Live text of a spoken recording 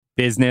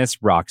Business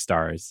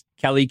Rockstars.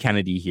 Kelly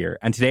Kennedy here,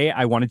 and today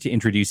I wanted to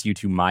introduce you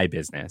to my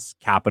business,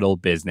 Capital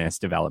Business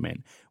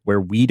Development, where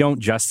we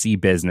don't just see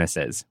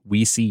businesses,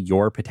 we see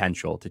your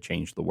potential to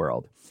change the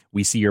world.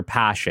 We see your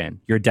passion,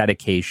 your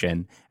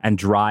dedication, and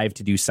drive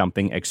to do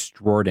something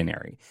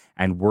extraordinary,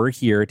 and we're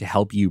here to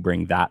help you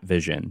bring that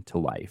vision to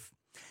life.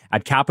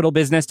 At Capital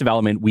Business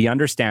Development, we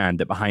understand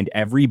that behind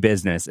every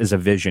business is a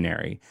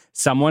visionary,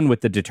 someone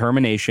with the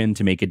determination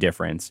to make a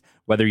difference.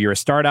 Whether you're a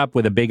startup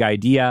with a big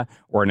idea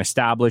or an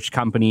established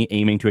company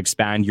aiming to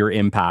expand your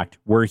impact,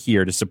 we're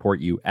here to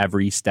support you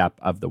every step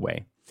of the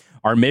way.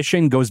 Our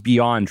mission goes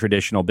beyond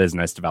traditional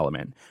business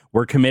development.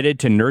 We're committed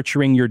to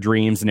nurturing your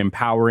dreams and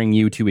empowering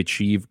you to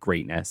achieve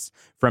greatness.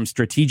 From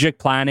strategic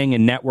planning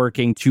and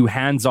networking to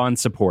hands-on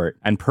support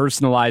and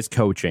personalized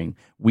coaching,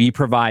 we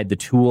provide the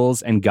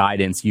tools and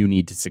guidance you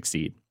need to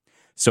succeed.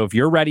 So if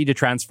you're ready to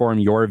transform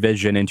your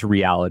vision into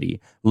reality,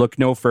 look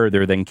no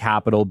further than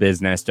Capital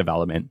Business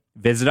Development.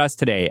 Visit us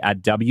today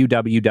at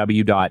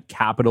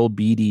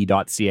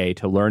www.capitalbd.ca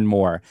to learn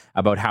more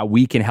about how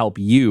we can help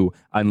you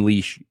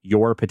unleash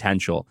your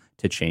potential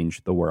to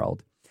change the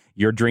world.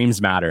 Your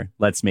dreams matter.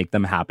 Let's make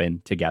them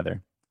happen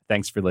together.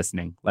 Thanks for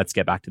listening. Let's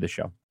get back to the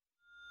show.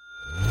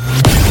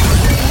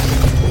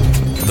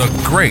 The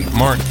great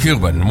Mark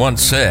Cuban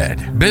once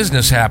said,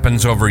 "Business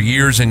happens over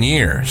years and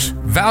years.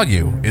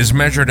 Value is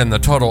measured in the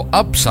total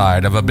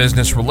upside of a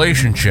business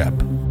relationship,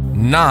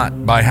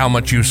 not by how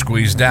much you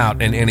squeezed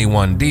out in any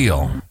one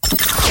deal."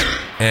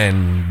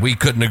 And we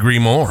couldn't agree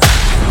more.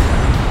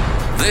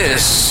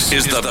 This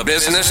is the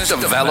Business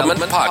Development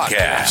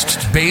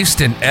Podcast,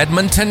 based in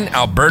Edmonton,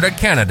 Alberta,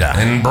 Canada,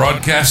 and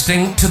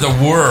broadcasting to the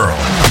world.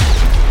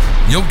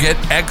 You'll get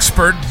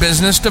expert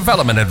business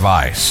development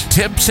advice,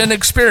 tips and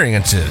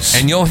experiences,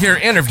 and you'll hear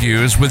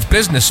interviews with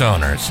business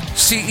owners,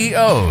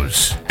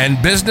 CEOs,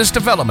 and business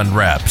development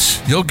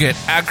reps. You'll get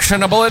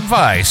actionable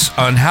advice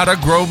on how to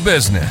grow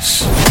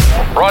business.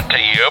 Brought to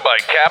you by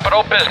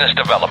Capital Business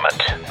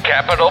Development,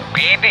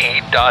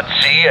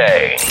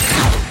 capitalbd.ca.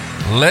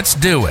 Let's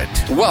do it.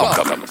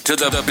 Welcome to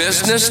the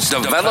Business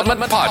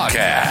Development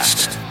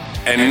Podcast.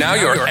 And now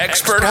your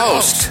expert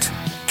host,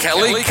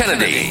 Kelly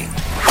Kennedy.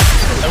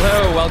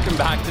 Hello, welcome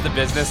back to the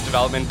Business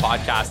Development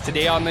Podcast.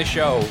 Today on the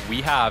show,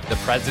 we have the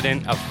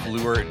president of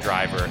Fluor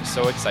Driver.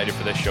 So excited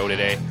for this show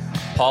today,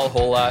 Paul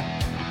Holah.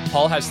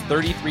 Paul has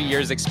 33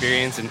 years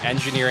experience in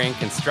engineering,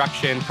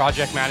 construction,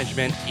 project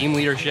management, team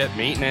leadership,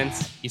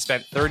 maintenance. He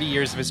spent 30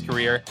 years of his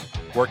career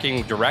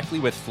working directly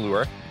with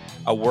Fluor,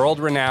 a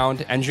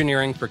world-renowned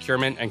engineering,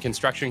 procurement, and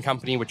construction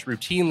company which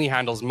routinely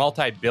handles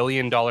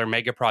multi-billion-dollar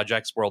mega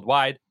projects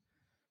worldwide.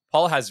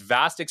 Paul has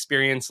vast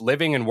experience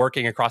living and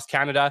working across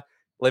Canada,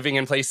 living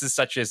in places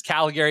such as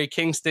Calgary,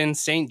 Kingston,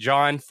 St.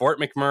 John, Fort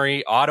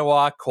McMurray,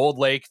 Ottawa, Cold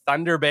Lake,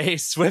 Thunder Bay,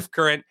 Swift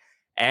Current,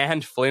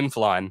 and Flin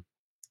Flon.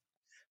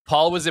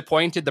 Paul was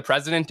appointed the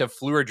president of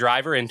Fluor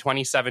Driver in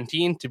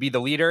 2017 to be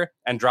the leader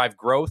and drive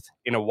growth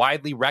in a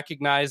widely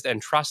recognized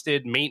and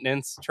trusted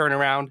maintenance,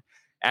 turnaround,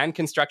 and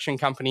construction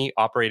company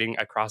operating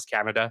across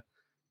Canada.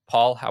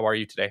 Paul, how are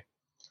you today?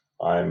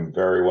 I'm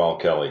very well,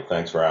 Kelly.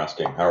 Thanks for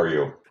asking. How are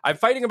you? I'm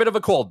fighting a bit of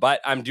a cold,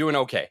 but I'm doing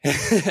okay.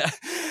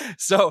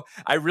 So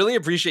I really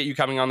appreciate you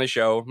coming on the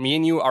show. Me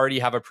and you already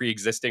have a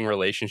pre-existing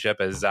relationship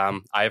as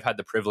I've had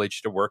the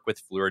privilege to work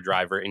with Fluor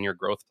Driver in your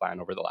growth plan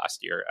over the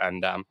last year.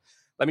 And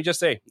let me just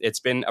say, it's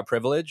been a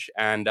privilege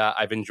and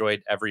I've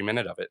enjoyed every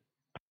minute of it.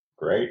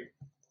 Great.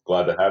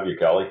 Glad to have you,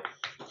 Kelly.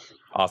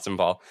 Awesome,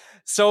 Paul.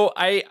 So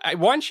I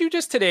want you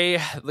just today,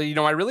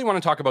 I really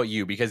want to talk about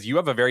you because you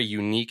have a very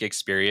unique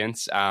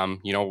experience,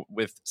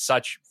 with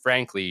such,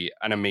 frankly,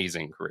 an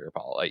amazing career,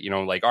 Paul.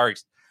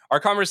 Our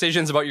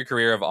conversations about your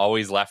career have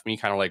always left me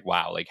kind of like,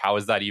 wow, like how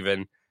is that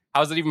even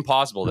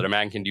possible that a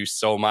man can do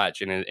so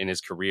much in his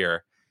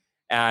career?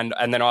 And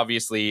then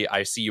obviously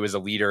I see you as a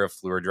leader of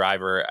Fluor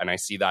Driver, and I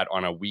see that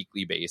on a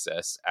weekly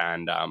basis.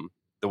 And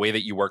the way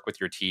that you work with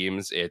your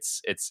teams,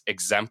 it's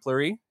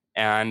exemplary.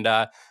 And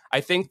I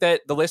think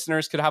that the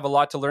listeners could have a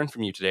lot to learn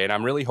from you today. And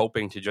I'm really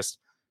hoping to just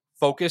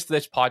focus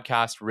this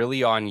podcast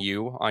really on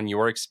you, on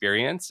your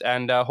experience.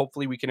 And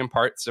hopefully we can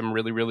impart some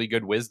really, really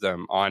good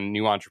wisdom on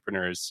new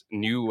entrepreneurs,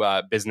 new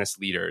business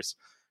leaders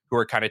who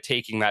are kind of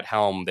taking that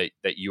helm that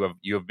you have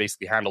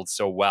basically handled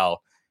so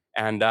well.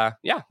 And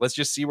let's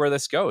just see where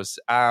this goes.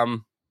 I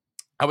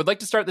would like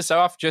to start this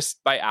off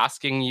just by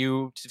asking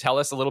you to tell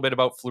us a little bit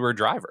about Fluor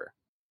Driver.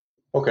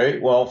 Okay,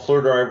 well,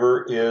 Fluor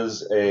Driver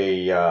is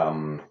a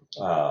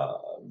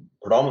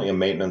predominantly a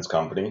maintenance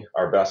company.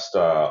 Our best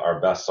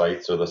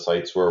sites are the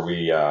sites where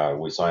we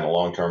sign a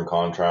long-term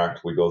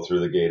contract. We go through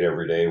the gate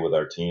every day with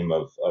our team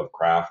of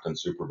craft and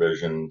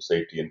supervision,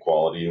 safety and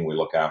quality, and we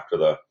look after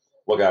the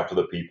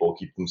people,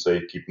 keep them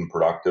safe, keep them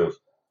productive,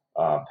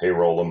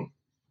 payroll them.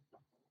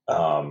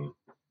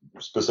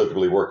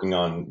 Specifically working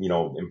on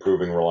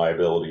improving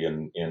reliability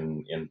in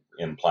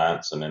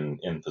plants and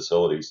in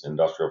facilities,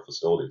 industrial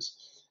facilities.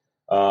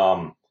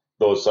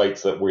 Those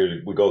sites that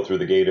we go through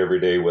the gate every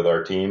day with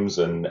our teams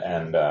and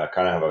kind of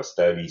have a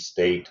steady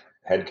state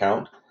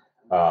headcount.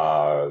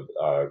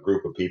 a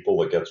group of people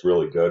that gets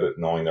really good at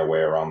knowing their way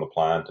around the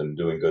plant and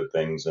doing good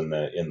things in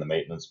the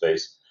maintenance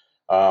space.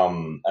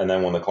 And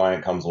then when the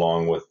client comes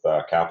along with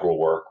capital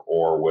work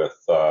or with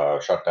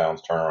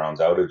shutdowns, turnarounds,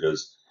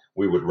 outages,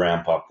 we would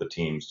ramp up the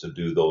teams to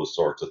do those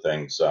sorts of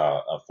things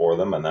for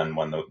them. And then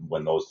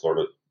when those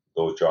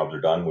jobs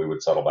are done, we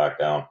would settle back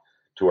down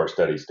to our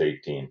steady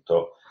state team.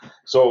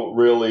 So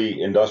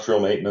really, industrial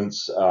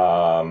maintenance,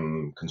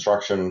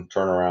 construction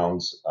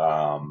turnarounds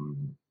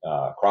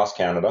across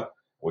Canada.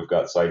 We've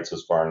got sites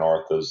as far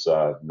north as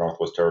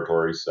Northwest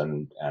Territories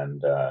and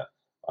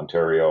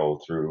Ontario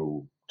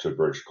through to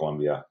British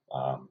Columbia.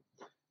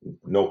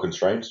 No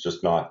constraints,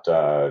 just not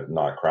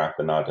crack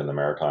the nut in the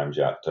Maritimes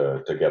yet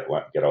to get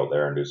out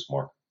there and do some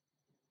work.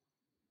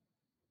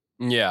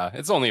 Yeah,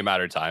 it's only a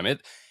matter of time.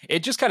 It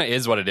just kind of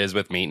is what it is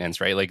with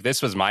maintenance, right? Like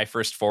this was my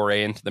first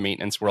foray into the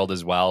maintenance world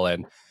as well,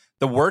 and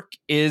the work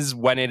is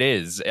when it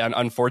is. And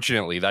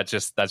unfortunately, that's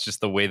just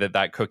the way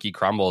that cookie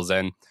crumbles.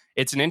 And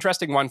it's an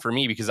interesting one for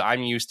me because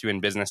I'm used to in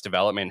business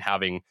development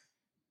having,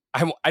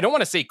 I don't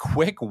want to say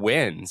quick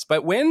wins,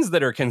 but wins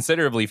that are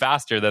considerably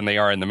faster than they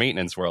are in the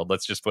maintenance world.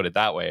 Let's just put it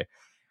that way.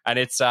 And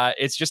it's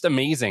just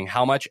amazing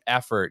how much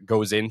effort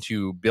goes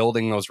into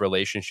building those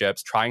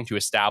relationships, trying to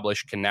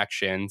establish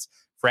connections,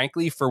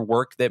 frankly, for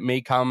work that may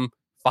come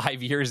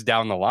 5 years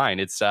down the line.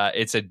 It's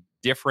a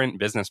different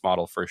business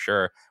model for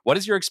sure. What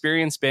has your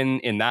experience been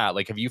in that?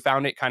 Like, have you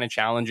found it kind of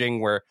challenging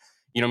where,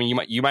 I mean,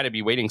 you might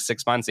be waiting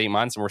 6 months, 8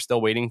 months, and we're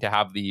still waiting to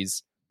have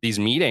these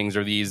meetings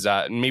or these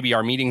maybe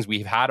our meetings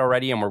we've had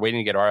already and we're waiting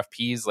to get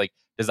RFPs. Like,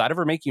 does that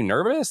ever make you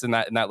nervous in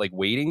that like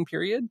waiting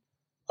period?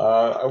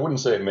 I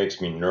wouldn't say it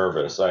makes me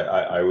nervous.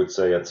 I would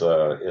say it's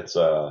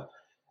an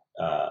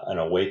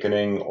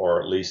awakening, or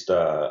at least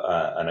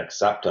an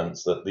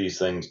acceptance that these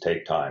things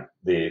take time.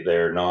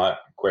 They're not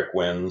quick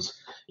wins.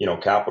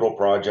 Capital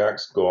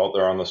projects go out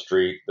there on the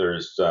street.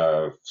 There's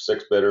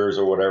 6 bidders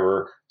or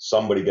whatever.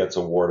 Somebody gets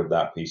awarded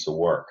that piece of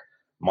work.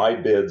 My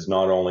bids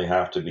not only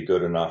have to be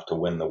good enough to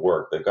win the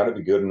work, they've got to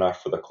be good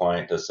enough for the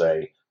client to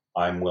say,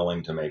 I'm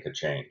willing to make a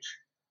change.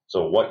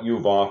 So what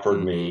you've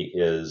offered me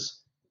is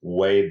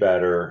way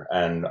better,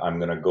 and I'm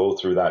going to go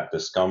through that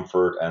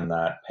discomfort and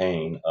that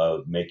pain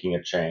of making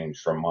a change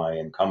from my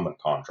incumbent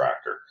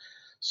contractor.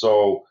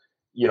 So,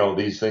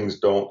 these things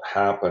don't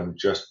happen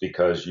just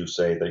because you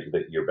say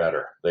that you're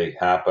better. They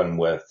happen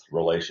with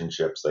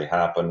relationships. They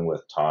happen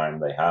with time.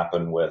 They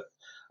happen with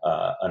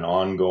an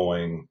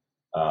ongoing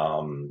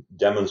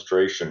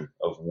demonstration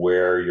of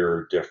where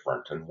you're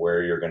different and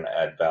where you're going to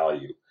add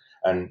value.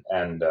 And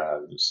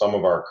some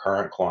of our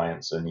current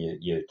clients, and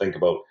you think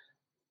about,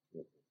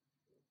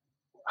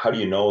 how do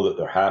you know that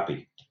they're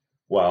happy?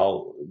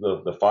 Well,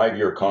 the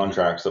 5-year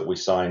contracts that we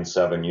signed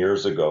 7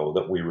 years ago,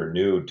 that we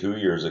renewed 2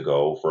 years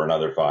ago for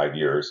another 5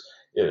 years,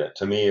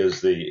 to me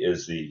is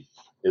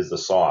the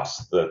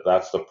sauce.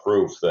 That's the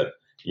proof that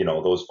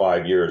those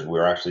 5 years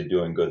we're actually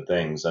doing good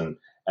things, and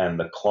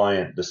the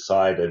client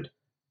decided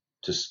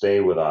to stay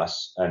with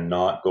us and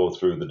not go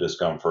through the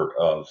discomfort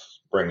of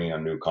bringing a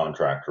new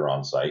contractor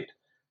on site.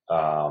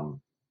 And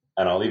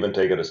I'll even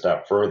take it a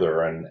step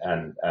further,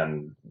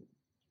 and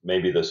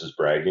maybe this is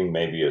bragging,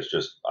 maybe it's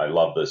just I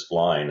love this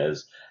line,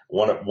 is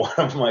one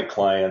of my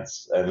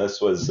clients, and this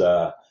was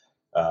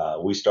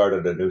we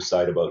started a new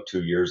site about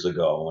 2 years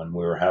ago, and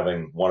we were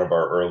having one of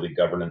our early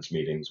governance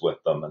meetings with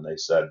them, and they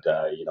said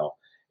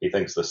he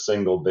thinks the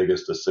single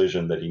biggest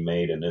decision that he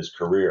made in his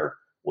career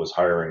was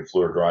hiring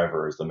Fluor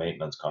Driver as the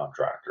maintenance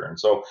contractor. And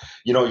so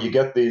you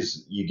get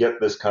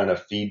this kind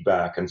of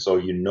feedback, and so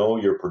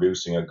you're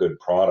producing a good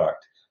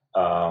product.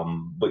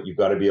 But you've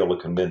got to be able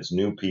to convince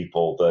new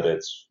people that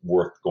it's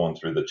worth going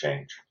through the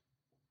change.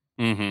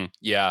 Mm-hmm.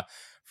 Yeah,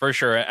 for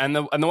sure. And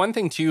the one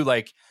thing too,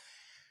 like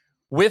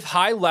with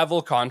high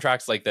level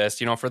contracts like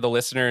this, for the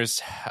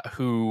listeners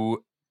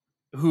who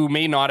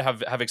may not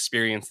have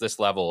experienced this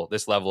level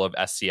of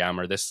SCM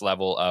or this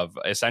level of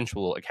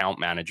essential account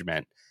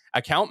management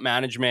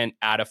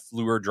at a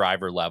Fluor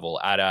Driver level,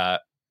 at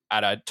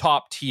a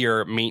top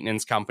tier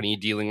maintenance company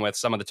dealing with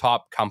some of the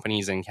top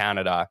companies in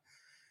Canada.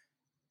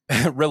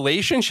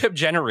 Relationship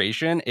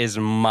generation is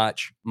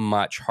much,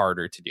 much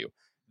harder to do.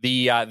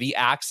 The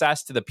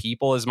access to the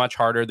people is much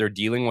harder. They're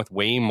dealing with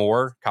way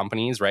more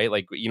companies, right?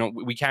 Like,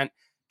 we can't,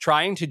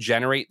 trying to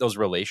generate those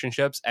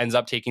relationships ends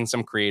up taking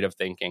some creative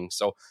thinking.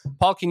 So,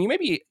 Paul, can you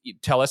maybe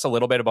tell us a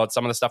little bit about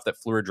some of the stuff that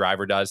Fluor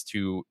Driver does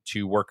to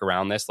work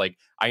around this? Like,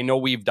 I know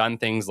we've done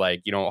things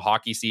like,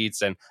 hockey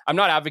seats, and I'm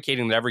not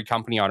advocating that every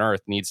company on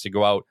earth needs to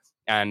go out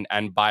and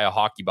buy a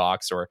hockey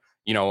box or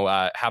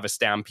have a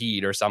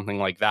stampede or something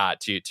like that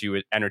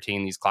to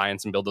entertain these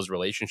clients and build those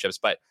relationships.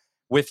 But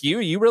with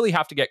you really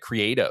have to get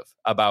creative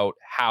about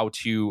how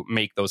to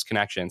make those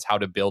connections, how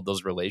to build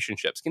those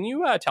relationships. Can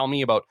you tell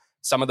me about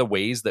some of the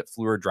ways that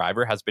Fluor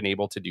Driver has been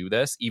able to do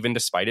this, even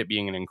despite it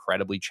being an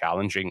incredibly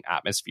challenging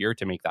atmosphere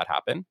to make that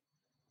happen?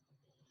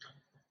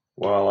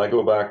 Well, I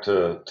go back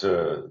to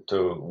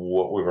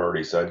what we've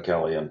already said,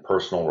 Kelly, and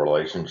personal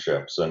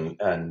relationships,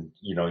 and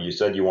you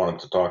said you wanted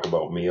to talk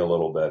about me a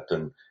little bit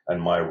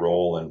and my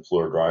role in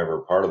Fluor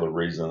Driver. Part of the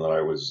reason that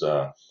I was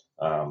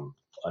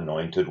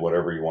anointed,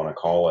 whatever you want to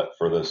call it,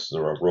 for this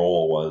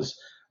role was,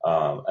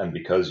 and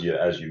because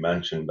as you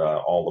mentioned,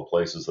 all the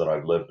places that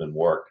I've lived and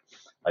worked,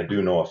 I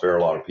do know a fair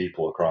lot of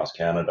people across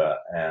Canada,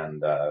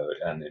 and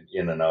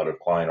in and out of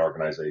client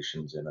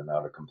organizations, in and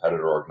out of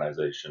competitor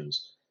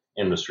organizations,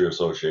 industry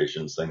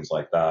associations, things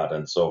like that.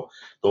 And so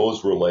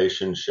those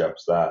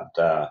relationships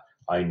that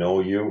I know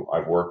you,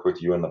 I've worked with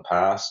you in the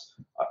past.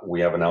 We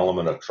have an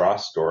element of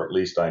trust, or at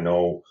least I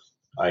know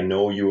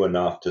you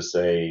enough to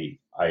say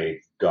I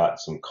got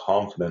some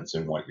confidence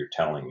in what you're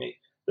telling me.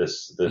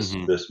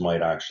 Hmm. This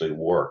might actually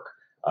work.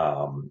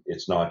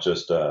 It's not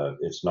just a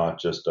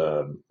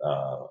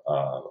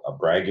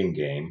bragging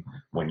game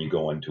when you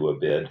go into a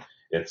bid.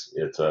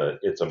 It's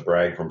a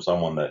brag from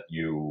someone that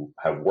you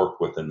have worked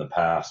with in the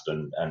past,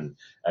 and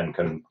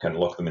can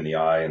look them in the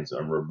eye and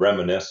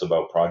reminisce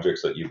about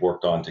projects that you've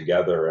worked on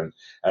together, and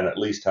at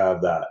least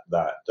have that.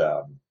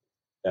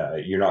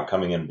 You're not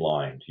coming in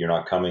blind. You're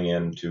not coming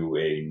into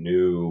a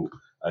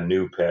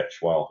new pitch.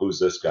 Well, who's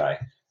this guy?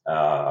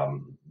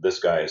 This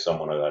guy is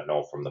someone that I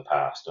know from the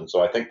past, and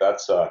so I think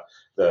that's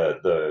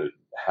the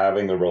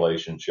having the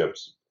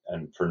relationships.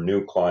 And for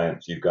new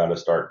clients, you've got to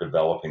start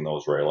developing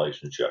those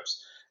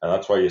relationships, and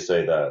that's why you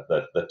say that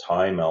the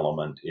time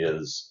element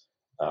is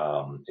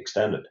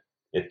extended.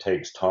 It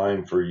takes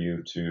time for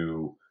you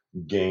to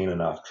gain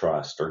enough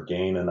trust or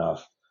gain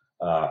enough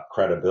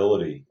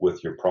credibility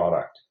with your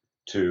product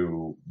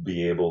to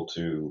be able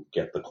to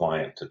get the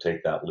client to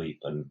take that leap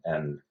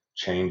and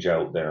change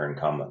out their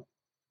incumbent.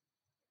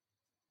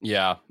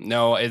 Yeah,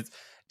 no, it's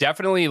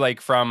definitely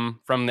like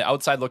from the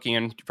outside looking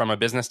in from a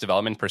business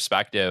development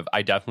perspective,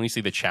 I definitely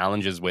see the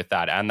challenges with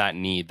that and that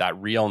need, that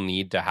real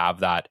need to have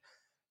that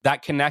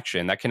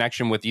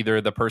connection with either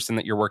the person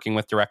that you're working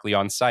with directly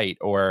on site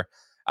or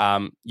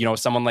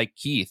someone like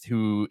Keith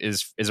who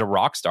is a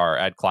rock star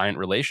at client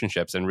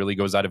relationships and really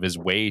goes out of his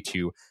way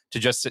to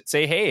just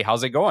say, hey,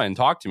 how's it going?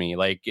 Talk to me.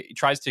 Like it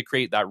tries to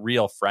create that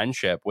real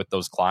friendship with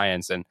those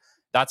clients. And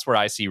that's where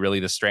I see really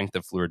the strength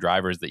of Fluor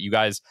Drivers, that you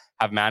guys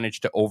have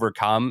managed to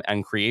overcome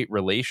and create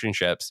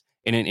relationships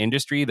in an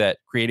industry that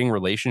creating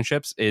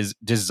relationships is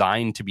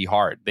designed to be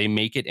hard. They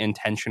make it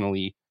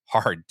intentionally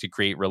hard to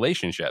create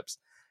relationships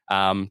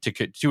to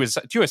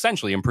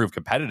essentially improve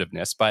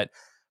competitiveness. But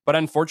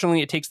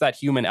unfortunately, it takes that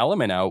human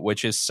element out,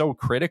 which is so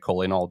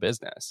critical in all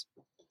business.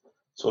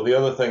 So the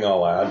other thing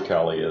I'll add,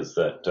 Kelly, is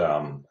that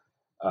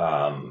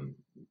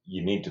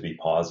you need to be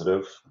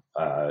positive.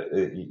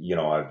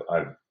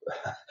 I've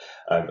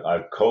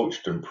I've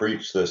coached and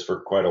preached this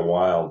for quite a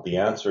while. The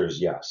answer is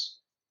yes.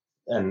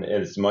 And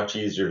it's much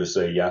easier to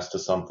say yes to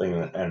something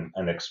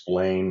and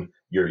explain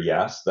your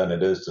yes than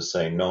it is to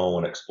say no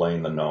and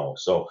explain the no.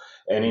 So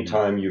Mm-hmm.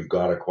 anytime you've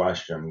got a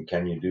question,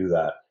 can you do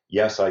that?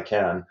 Yes, I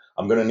can.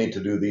 I'm going to need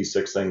to do these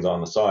 6 things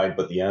on the side,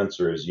 but the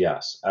answer is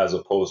yes, as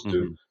opposed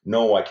to Mm-hmm.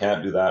 no, I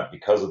can't do that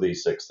because of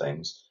these 6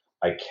 things.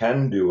 I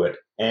can do it,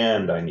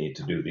 and I need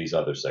to do these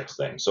other 6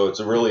 things. So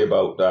it's really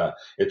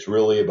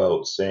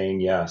about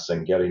saying yes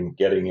and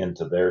getting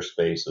into their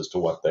space as to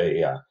what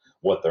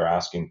they're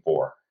asking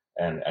for,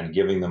 and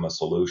giving them a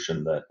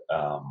solution that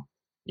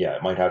yeah,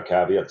 it might have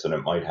caveats, and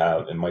it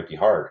might be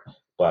hard,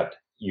 but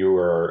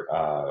you're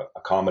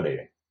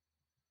accommodating.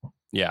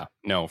 Yeah,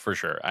 no, for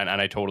sure. And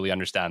I totally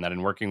understand that.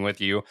 And working with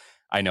you,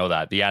 I know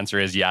that the answer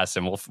is yes,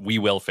 and we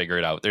will figure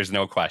it out. There's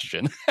no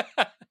question.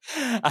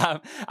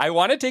 I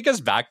want to take us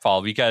back,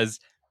 Paul, because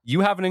you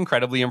have an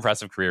incredibly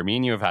impressive career. Me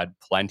and you have had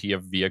plenty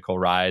of vehicle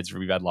rides.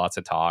 We've had lots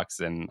of talks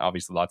and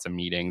obviously lots of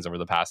meetings over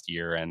the past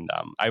year. And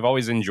I've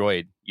always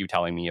enjoyed you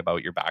telling me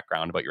about your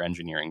background, about your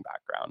engineering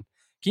background.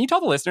 Can you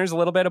tell the listeners a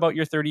little bit about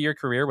your 30-year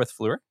career with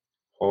Fluor?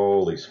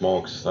 Holy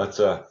smokes, that's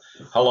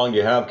how long do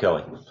you have,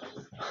 Kelly?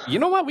 You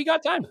know what? We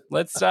got time.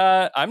 Let's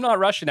I'm not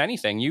rushing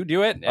anything. You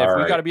do it. All If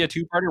we got right. to be a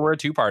two-parter, we're a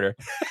two-parter.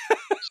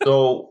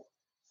 So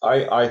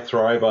I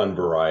thrive on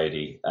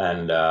variety,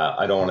 and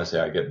I don't want to say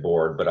I get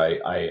bored, but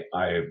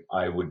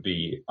I would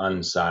be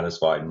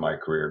unsatisfied in my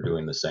career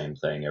doing the same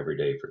thing every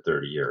day for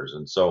 30 years.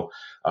 And so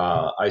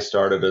I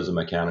started as a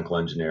mechanical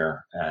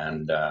engineer,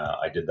 and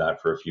I did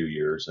that for a few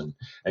years.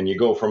 And you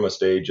go from a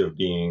stage of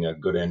being a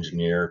good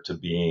engineer to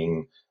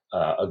being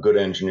a good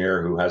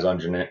engineer who has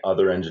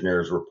other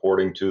engineers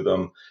reporting to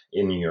them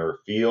in your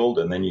field,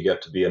 and then you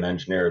get to be an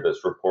engineer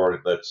that's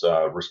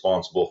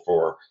responsible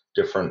for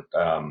different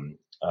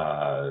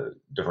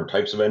different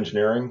types of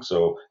engineering.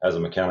 So as a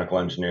mechanical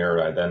engineer,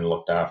 I then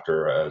looked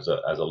after as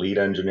a lead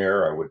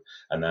engineer.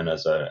 And then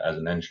as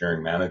an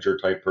engineering manager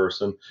type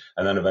person,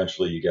 and then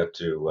eventually you get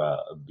to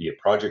be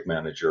a project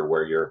manager,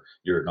 where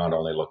you're not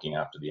only looking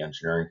after the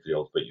engineering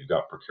field, but you've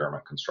got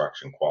procurement,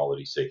 construction,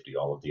 quality, safety,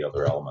 all of the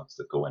other elements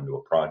that go into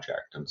a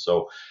project. And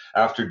so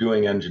after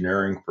doing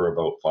engineering for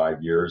about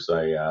 5 years,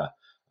 I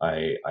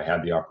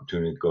had the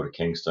opportunity to go to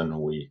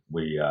Kingston.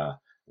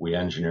 We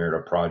engineered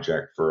a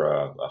project for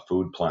a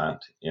food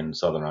plant in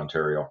southern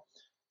Ontario,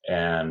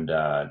 And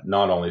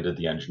not only did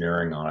the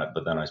engineering on it,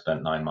 but then I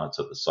spent 9 months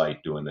at the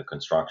site doing the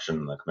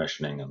construction, the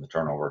commissioning, and the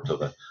turnover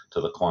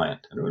to the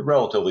client. And it was a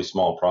relatively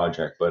small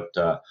project, but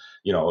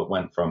it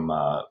went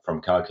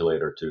from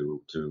calculator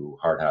to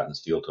hard hat and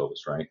steel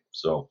toes, right?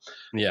 So,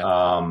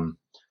 Yeah.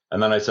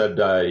 and then I said,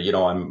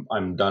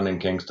 I'm done in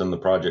Kingston. The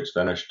project's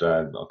finished.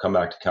 I'll come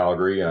back to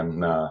Calgary.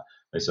 And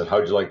they said,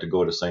 how'd you like to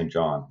go to St.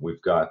 John?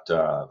 We've got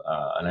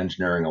an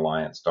engineering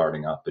alliance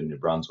starting up in New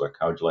Brunswick.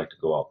 How'd you like to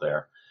go out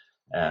there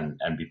and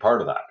be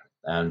part of that?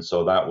 And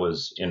so that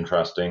was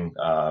interesting.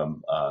 A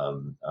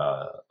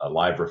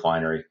live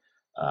refinery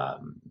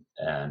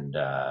and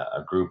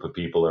a group of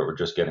people that were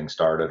just getting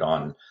started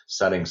on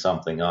setting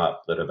something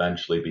up that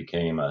eventually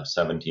became a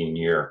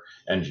 17-year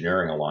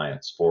engineering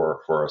alliance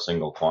for a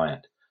single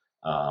client.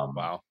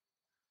 Wow.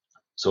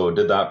 So I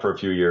did that for a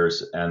few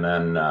years, and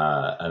then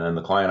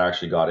the client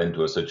actually got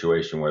into a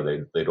situation where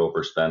they'd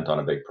overspent on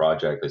a big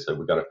project. They said,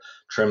 "We got to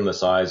trim the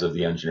size of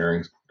the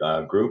engineering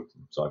group."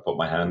 So I put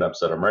my hand up,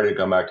 said, "I'm ready to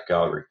come back to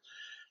Calgary."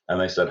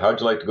 And they said, "How'd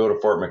you like to go to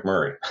Fort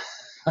McMurray?"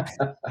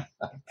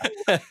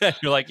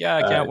 You're like, yeah,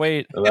 I can't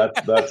wait.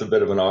 That's a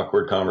bit of an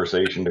awkward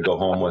conversation to go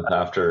home with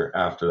after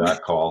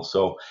that call.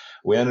 So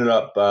we ended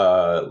up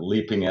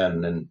leaping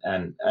in,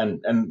 and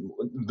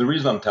the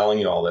reason I'm telling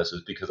you all this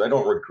is because I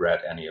don't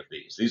regret any of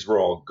these. These were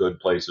all good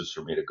places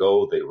for me to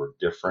go. They were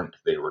different.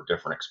 They were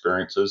different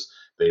experiences.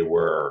 They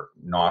were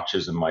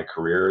notches in my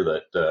career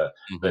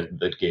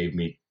that gave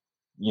me,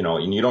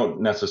 and you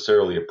don't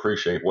necessarily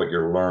appreciate what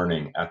you're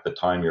learning at the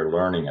time you're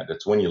learning it.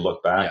 It's when you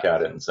look back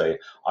at it and say,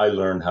 I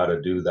learned how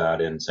to do that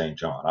in St.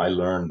 John. I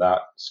learned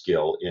that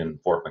skill in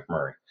Fort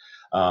McMurray.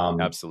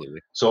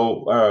 Absolutely.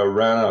 So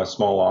ran a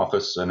small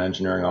office, an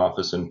engineering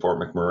office in Fort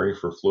McMurray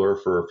for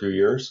Fluor for a few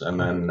years. And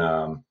then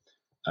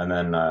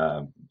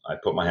I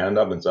put my hand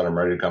up and said, I'm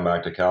ready to come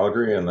back to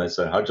Calgary. And they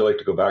said, how'd you like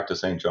to go back to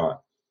St. John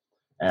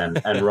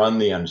and run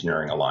the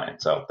engineering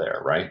alliance out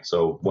there, right?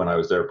 So when I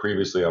was there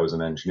previously, I was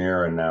an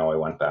engineer, and now I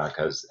went back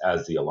as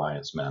the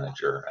alliance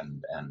manager.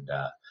 And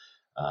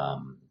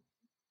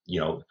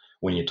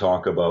when you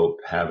talk about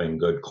having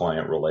good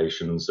client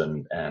relations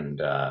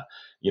and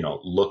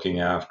looking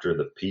after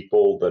the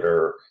people that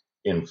are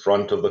in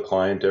front of the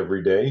client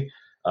every day,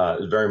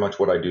 is very much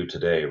what I do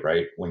today,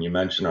 right? When you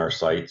mention our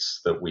sites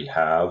that we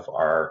have,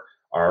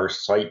 our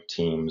site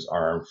teams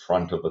are in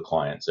front of the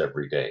clients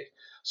every day.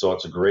 So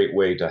it's a great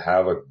way to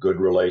have a good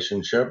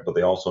relationship, but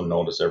they also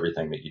notice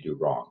everything that you do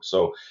wrong.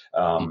 So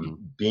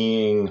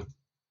being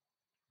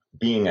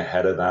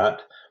ahead of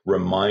that,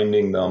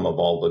 reminding them of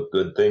all the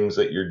good things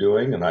that you're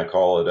doing, and I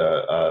call it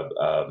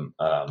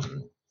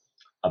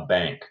a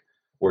bank,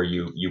 where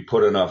you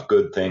put enough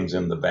good things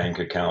in the bank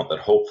account that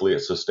hopefully it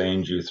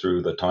sustains you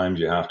through the times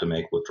you have to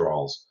make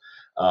withdrawals.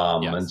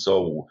 And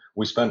so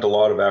we spent a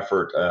lot of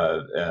effort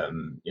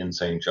in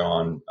St.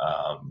 John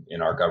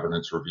in our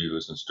governance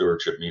reviews and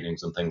stewardship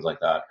meetings and things like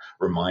that,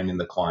 reminding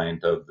the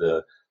client of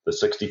the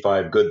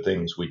 65 good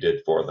things we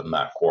did for them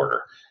that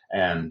quarter,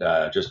 and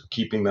just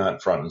keeping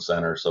that front and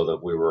center so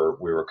that we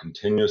were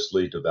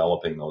continuously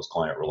developing those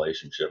client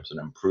relationships and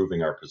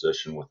improving our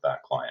position with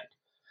that client.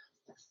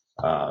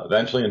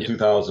 Eventually in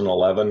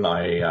 2011,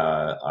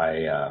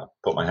 I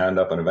put my hand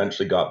up and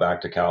eventually got back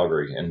to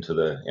Calgary into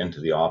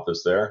the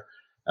office there.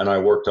 And I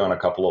worked on a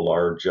couple of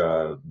large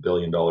 $1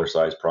 billion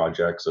size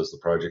projects as the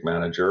project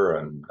manager,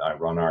 and I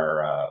ran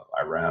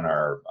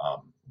our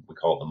we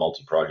call it the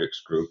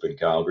multi-projects group in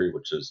Calgary,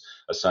 which is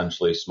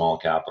essentially small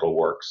capital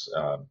works,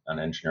 an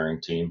engineering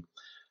team.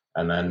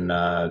 And then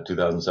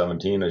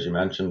 2017, as you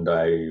mentioned,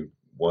 I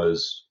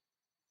was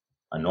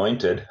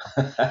anointed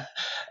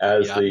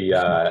as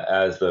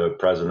the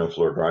president of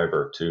Fluor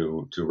Driver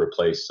to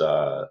replace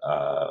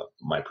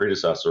my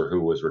predecessor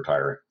who was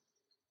retiring.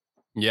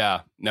 Yeah,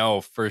 no,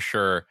 for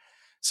sure.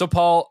 So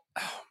Paul,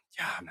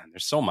 man,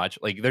 there's so much.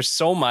 Like, there's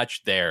so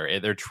much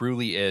there. There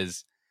truly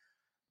is.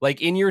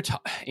 Like in your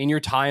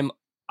time,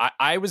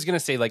 I was gonna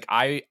say, like,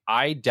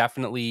 I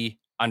definitely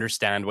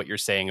understand what you're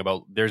saying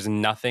about there's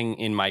nothing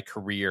in my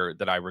career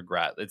that I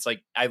regret. It's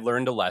like I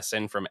learned a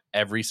lesson from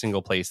every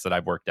single place that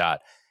I've worked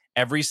at.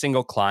 Every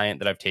single client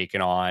that I've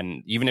taken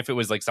on, even if it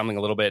was like something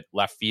a little bit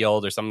left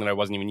field or something that I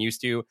wasn't even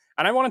used to.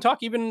 And I want to talk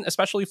even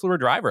especially Fluor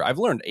Driver. I've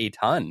learned a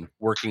ton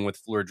working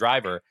with Fluor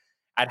Driver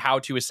at how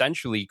to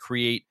essentially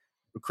create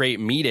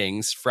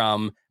meetings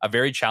from a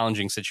very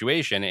challenging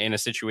situation, in a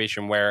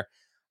situation where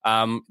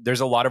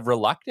there's a lot of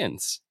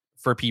reluctance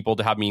for people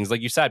to have meetings. Like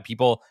you said,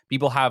 people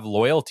have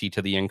loyalty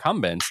to the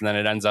incumbents, and then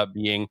it ends up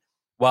being,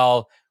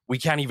 well, we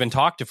can't even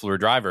talk to Fluor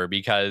Driver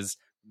because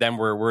then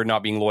we're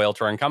not being loyal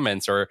to our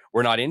incumbents, or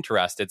we're not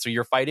interested. So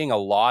you're fighting a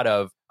lot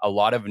of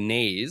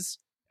nays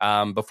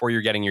before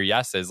you're getting your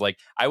yeses. Like,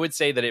 I would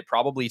say that it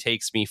probably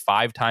takes me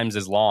 5 times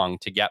as long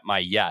to get my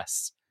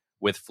yes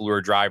with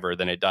Fluor Driver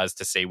than it does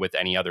to say with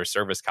any other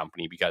service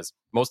company, because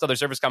most other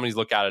service companies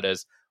look at it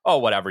as, oh,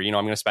 whatever, I'm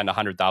going to spend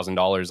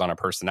 $100,000 on a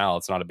personnel.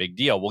 It's not a big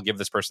deal. We'll give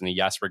this person a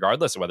yes,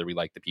 regardless of whether we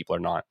like the people or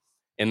not.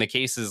 In the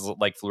cases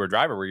like Fluor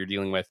Driver, where you're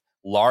dealing with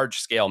large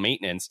scale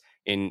maintenance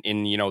in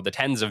the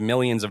tens of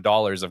millions of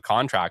dollars of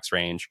contracts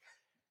range,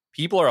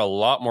 people are a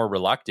lot more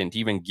reluctant to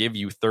even give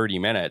you 30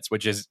 minutes,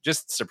 which is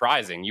just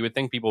surprising. You would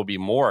think people would be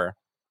more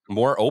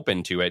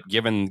open to it,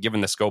 given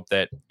the scope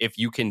that if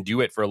you can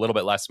do it for a little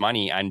bit less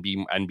money and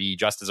be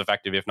just as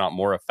effective, if not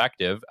more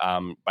effective,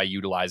 by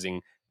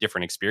utilizing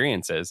different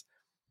experiences.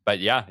 But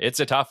yeah, it's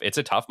a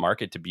tough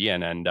market to be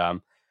in. And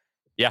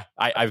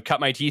I've cut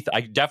my teeth.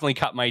 I definitely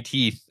cut my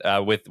teeth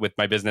with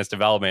my business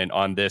development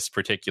on this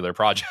particular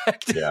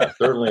project. Yeah,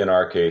 certainly in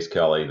our case,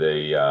 Kelly,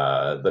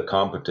 the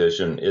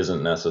competition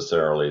isn't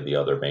necessarily the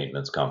other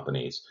maintenance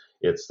companies.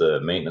 It's the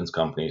maintenance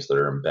companies that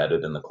are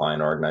embedded in the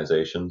client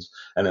organizations.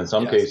 And in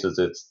some cases,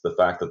 it's the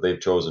fact that they've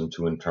chosen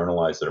to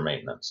internalize their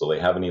maintenance. So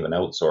they haven't even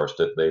outsourced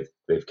it.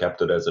 They've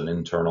kept it as an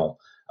internal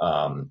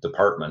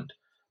department.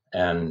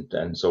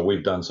 And so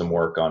we've done some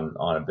work on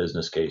a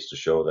business case to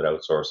show that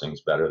outsourcing is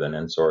better than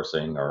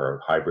insourcing,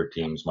 or hybrid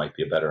teams might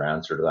be a better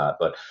answer to that.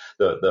 But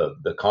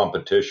the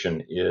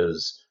competition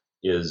is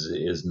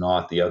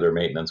not the other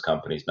maintenance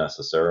companies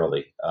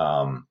necessarily.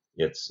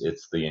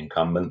 It's the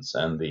incumbents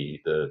and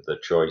the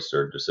choice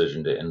or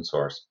decision to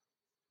insource.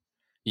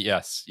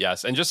 Yes.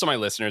 And just so my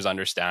listeners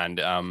understand,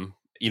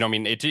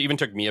 it even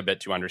took me a bit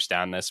to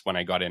understand this when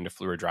I got into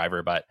Fluor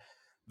Driver, but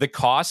the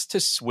cost to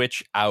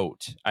switch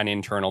out an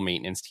internal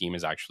maintenance team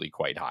is actually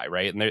quite high,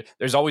 right? And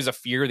there's always a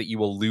fear that you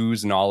will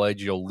lose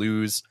knowledge, you'll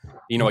lose,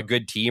 a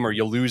good team, or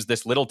you'll lose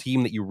this little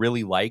team that you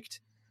really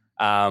liked.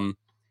 And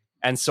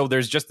so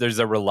there's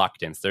a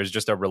reluctance. There's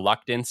just a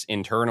reluctance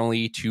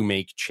internally to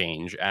make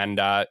change. And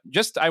I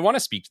want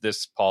to speak to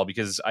this, Paul,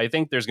 because I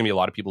think there's going to be a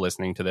lot of people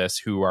listening to this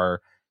who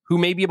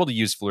may be able to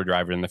use Fluor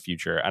Driver in the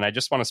future. And I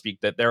just want to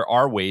speak that there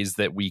are ways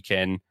that we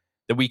can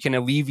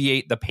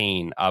alleviate the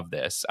pain of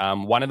this.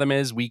 One of them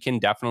is we can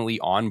definitely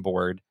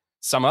onboard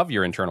some of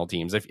your internal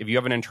teams. If you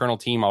have an internal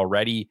team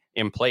already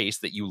in place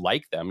that you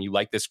like them, you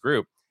like this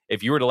group,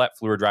 if you were to let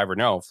Fluor Driver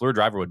know, Fluor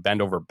Driver would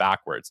bend over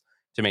backwards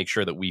to make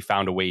sure that we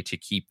found a way to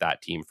keep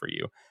that team for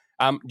you.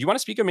 Do you want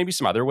to speak of maybe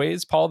some other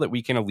ways, Paul, that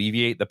we can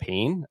alleviate the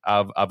pain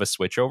of a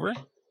switchover?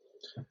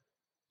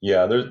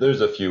 Yeah,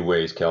 there's a few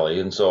ways, Kelly,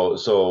 and so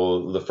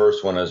the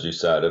first one, as you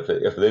said,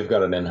 if they've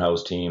got an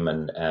in-house team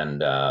and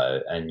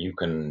you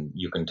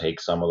can take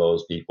some of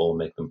those people,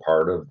 make them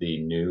part of the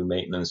new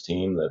maintenance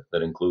team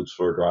that includes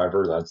Fluor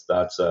Driver,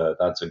 that's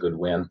a good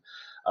win.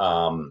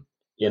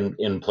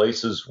 In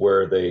places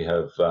where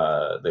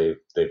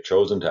they've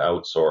chosen to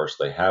outsource,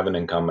 they have an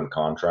incumbent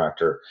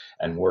contractor,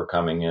 and we're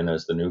coming in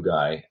as the new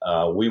guy.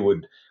 We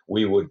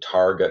would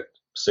target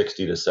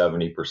 60 to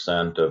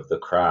 70% of the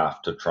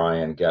craft to try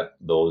and get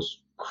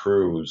those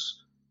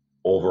crews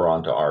over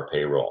onto our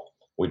payroll.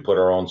 We'd put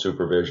our own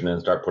supervision in,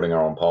 start putting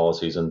our own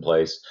policies in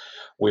place.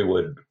 We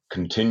would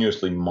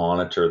continuously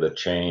monitor the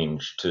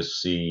change to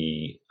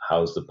see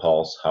how's the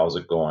pulse, how's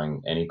it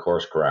going, any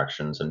course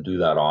corrections, and do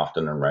that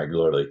often and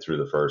regularly through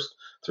the first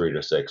 3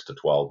 to 6 to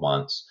 12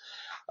 months.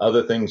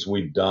 Other things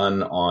we've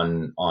done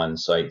on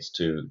sites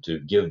to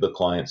give the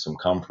client some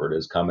comfort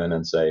is come in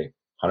and say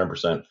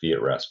 100% fee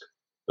at risk.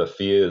 The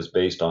fee is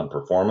based on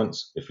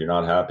performance. If you're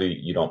not happy,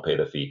 you don't pay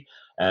the fee.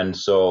 And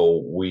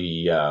so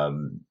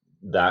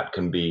that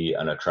can be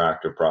an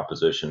attractive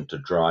proposition to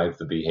drive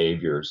the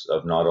behaviors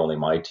of not only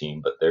my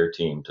team, but their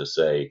team to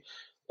say,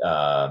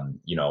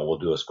 we'll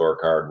do a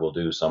scorecard, we'll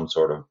do some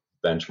sort of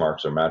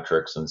benchmarks or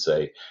metrics and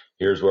say,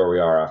 here's where we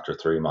are after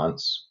 3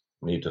 months.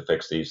 We need to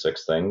fix these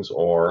 6 things,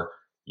 or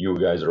you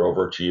guys are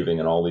overachieving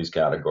in all these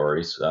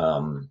categories.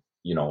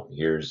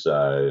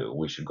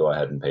 We should go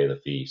ahead and pay the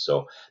fee.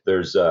 So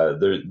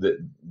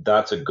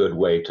that's a good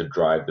way to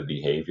drive the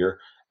behavior,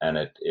 and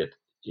it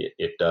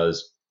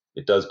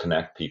does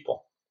connect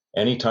people.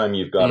 Anytime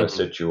you've got a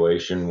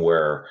situation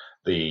where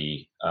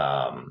the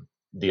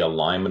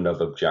alignment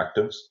of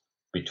objectives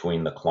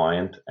between the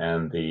client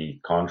and the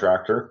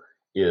contractor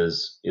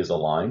is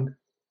aligned,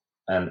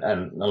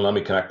 and let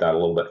me connect that a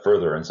little bit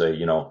further and say,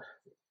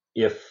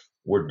 if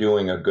we're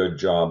doing a good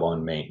job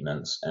on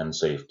maintenance and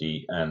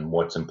safety and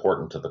what's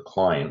important to the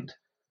client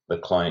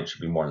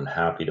should be more than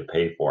happy to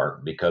pay for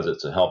it because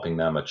it's helping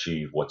them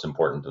achieve what's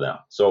important to them.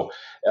 So,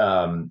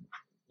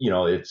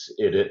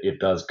 it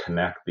does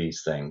connect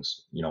these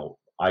things.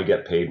 I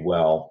get paid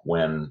well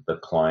when the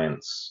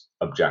client's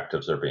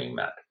objectives are being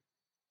met.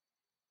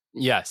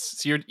 Yes.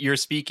 So you're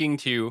speaking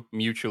to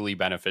mutually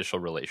beneficial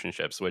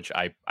relationships, which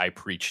I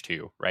preach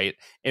to, right?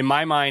 In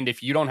my mind,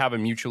 if you don't have a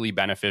mutually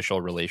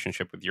beneficial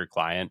relationship with your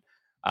client,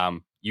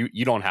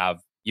 you don't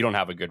have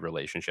a good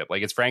relationship.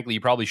 Like, it's frankly,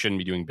 you probably shouldn't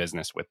be doing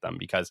business with them,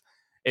 because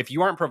if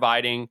you aren't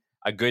providing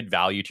a good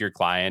value to your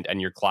client and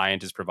your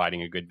client is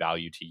providing a good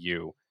value to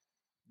you,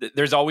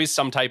 there's always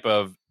some type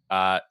of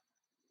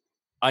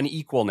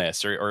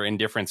unequalness or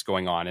indifference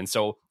going on. And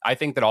so I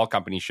think that all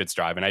companies should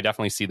strive. And I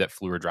definitely see that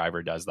Fluor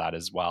Driver does that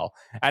as well.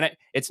 And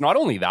it's not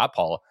only that,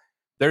 Paul.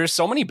 There's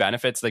so many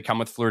benefits that come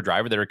with Fluor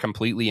Driver that are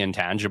completely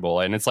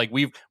intangible. And it's like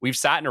we've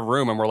sat in a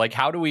room and we're like,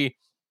 how do we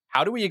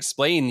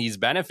explain these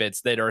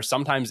benefits that are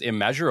sometimes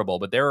immeasurable?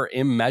 But there are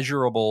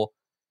immeasurable.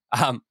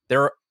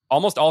 There are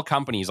almost all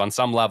companies on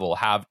some level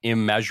have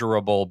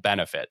immeasurable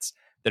benefits.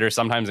 that are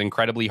sometimes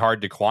incredibly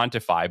hard to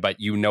quantify, but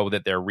you know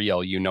that they're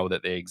real, you know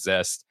that they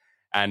exist,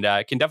 and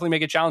it can definitely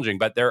make it challenging.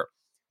 But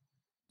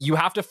you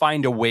have to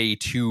find a way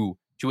to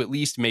at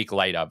least make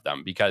light of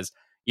them, because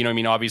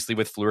obviously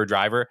with Fluor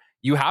Driver,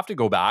 you have to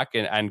go back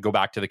and go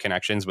back to the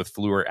connections with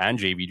Fluor and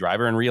JV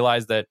Driver and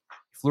realize that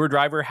Fluor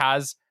Driver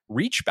has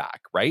reach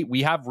back, right?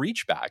 We have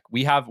reach back.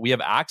 We have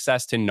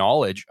access to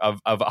knowledge of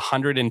a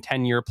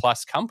 110-year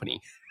plus company.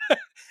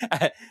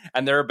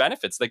 And there are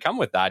benefits that come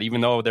with that,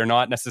 even though they're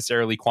not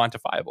necessarily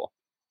quantifiable.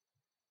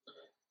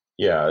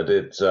 Yeah,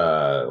 it's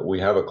we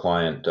have a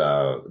client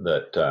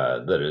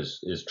that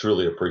is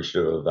truly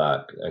appreciative of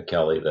that,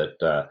 Kelly.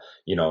 That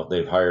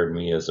they've hired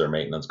me as their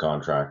maintenance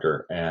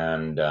contractor,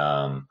 and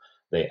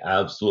they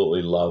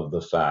absolutely love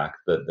the fact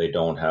that they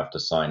don't have to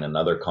sign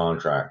another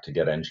contract to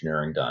get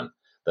engineering done.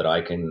 That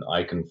I can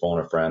phone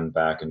a friend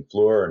back in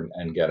Fluor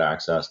and get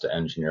access to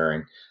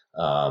engineering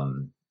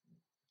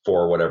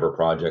for whatever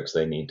projects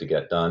they need to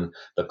get done.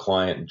 The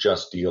client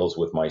just deals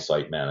with my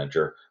site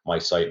manager. My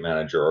site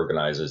manager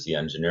organizes the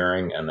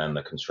engineering, and then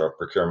the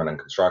procurement and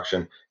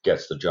construction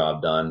gets the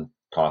job done,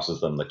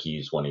 tosses them the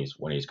keys when he's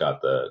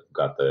got the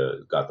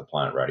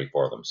plant ready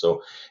for them.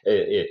 So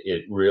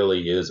it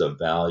really is a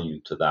value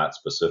to that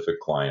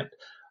specific client.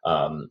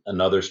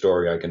 Another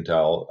story I can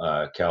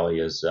tell,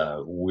 Kelly, is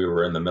we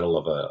were in the middle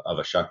of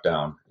a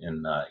shutdown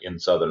in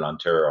southern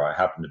Ontario. I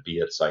happened to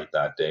be at site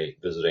that day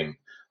visiting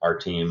our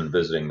team and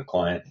visiting the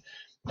client,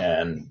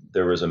 and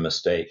there was a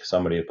mistake.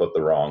 Somebody had put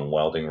the wrong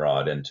welding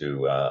rod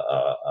into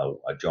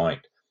a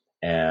joint,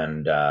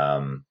 and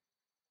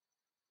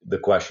the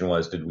question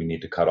was, did we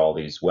need to cut all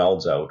these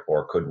welds out,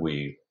 or could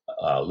we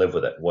live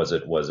with it? Was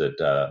it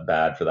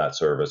bad for that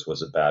service?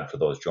 Was it bad for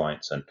those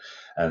joints?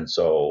 And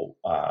so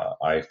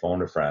I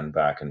phoned a friend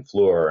back in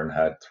Fluor and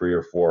had 3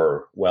 or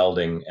 4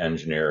 welding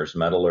engineers,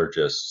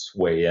 metallurgists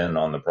weigh in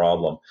on the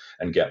problem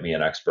and get me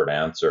an expert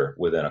answer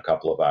within a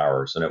couple of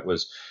hours. And it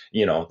was,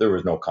 there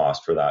was no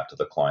cost for that to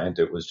the client.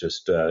 It was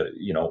just,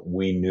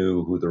 we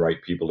knew who the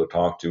right people to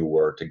talk to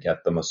were to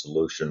get them a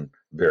solution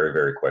very,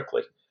 very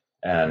quickly.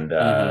 And,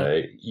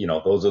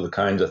 those are the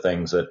kinds of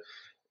things that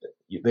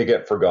they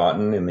get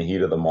forgotten in the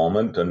heat of the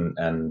moment.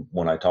 And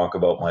when I talk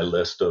about my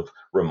list of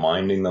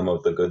reminding them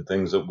of the good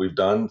things that we've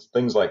done,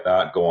 things like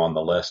that go on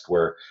the list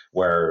where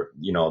there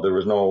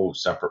was no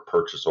separate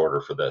purchase order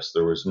for this.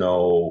 There was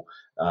no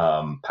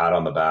pat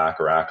on the back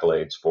or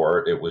accolades for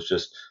it. It was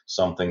just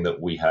something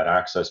that we had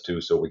access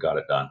to, so we got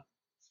it done.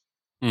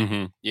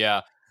 Mm-hmm.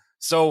 Yeah.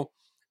 So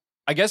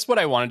I guess what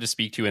I wanted to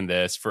speak to in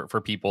this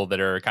for people that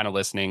are kind of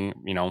listening,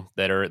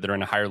 that are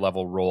in a higher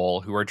level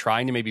role, who are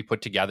trying to maybe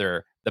put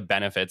together the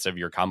benefits of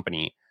your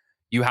company,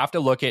 you have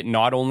to look at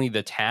not only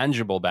the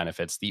tangible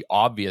benefits, the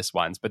obvious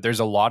ones, but there's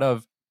a lot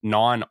of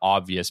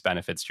non-obvious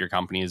benefits to your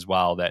company as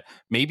well that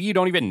maybe you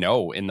don't even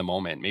know in the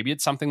moment. Maybe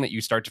it's something that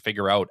you start to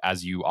figure out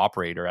as you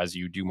operate or as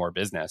you do more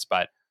business,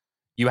 but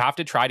you have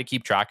to try to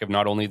keep track of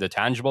not only the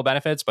tangible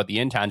benefits, but the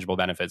intangible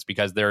benefits,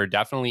 because there are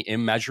definitely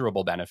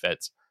immeasurable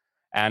benefits.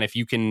 And if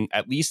you can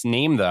at least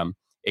name them,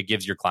 it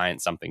gives your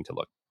client something to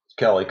look.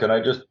 Kelly, can I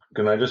just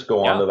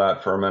go on to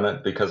that for a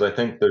minute? Because I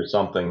think there's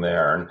something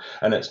there.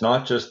 And it's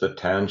not just the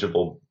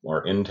tangible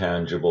or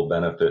intangible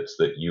benefits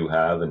that you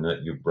have and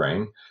that you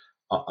bring.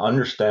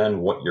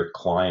 Understand what your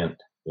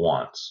client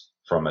wants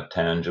from a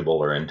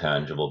tangible or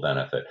intangible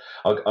benefit.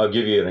 I'll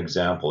give you an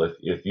example.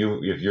 If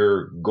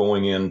you're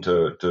going in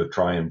to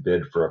try and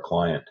bid for a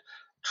client,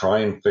 try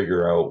and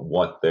figure out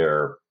what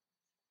their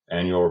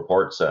annual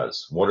report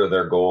says. What are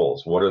their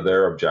goals? What are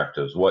their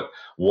objectives? What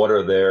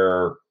are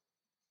their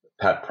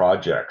pet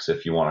projects,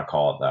 if you want to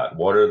call it that?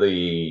 What are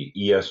the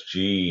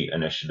ESG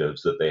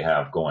initiatives that they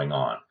have going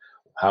on?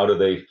 How do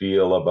they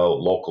feel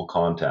about local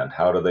content?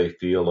 How do they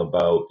feel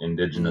about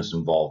Indigenous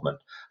involvement?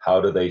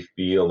 How do they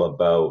feel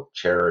about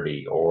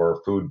charity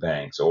or food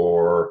banks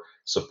or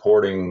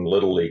supporting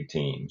Little League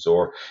teams?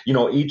 Or,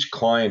 each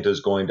client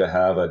is going to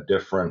have a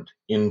different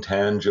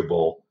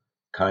intangible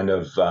kind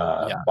of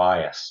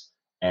bias.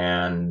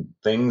 And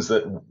things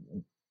that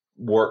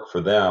work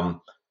for them,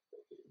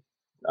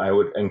 I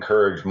would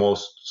encourage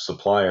most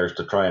suppliers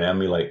to try and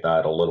emulate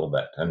that a little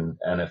bit.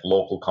 And if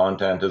local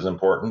content is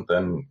important,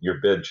 then your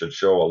bid should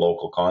show a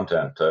local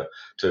content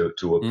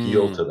to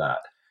appeal to that.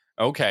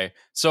 Okay.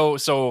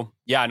 So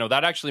yeah, no,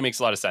 that actually makes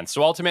a lot of sense.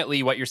 So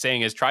ultimately what you're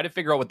saying is try to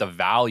figure out what the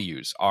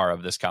values are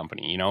of this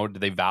company. Do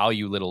they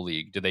value Little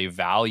League? Do they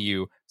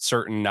value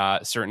certain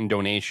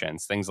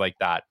donations, things like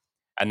that?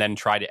 And then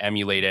try to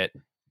emulate it.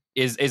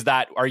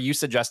 Are you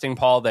suggesting,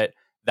 Paul,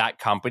 that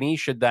company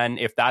should then,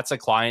 if that's a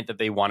client that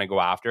they want to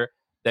go after,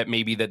 that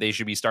maybe that they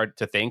should be start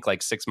to think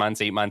like 6 months,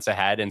 8 months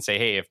ahead and say,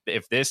 hey,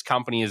 if this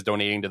company is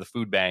donating to the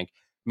food bank,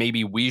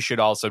 maybe we should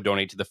also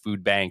donate to the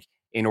food bank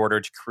in order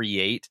to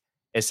create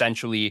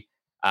essentially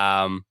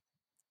a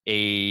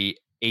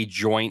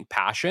joint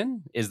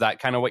passion? Is that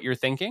kind of what you're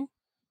thinking?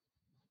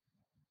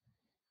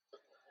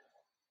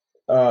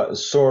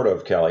 Sort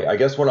of, Kelly. I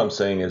guess what I'm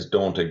saying is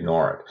don't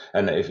ignore it.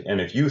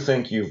 And if you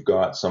think you've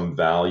got some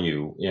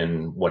value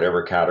in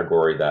whatever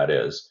category that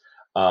is,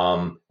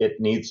 It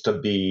needs to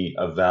be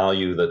a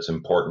value that's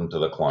important to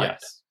the client.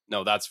 Yes.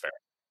 No, that's fair.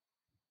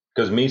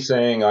 Because me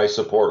saying I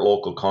support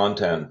local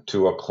content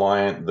to a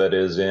client that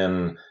is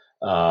in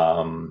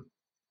Nunavut,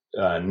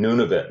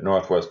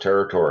 Northwest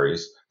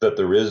Territories, that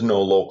there is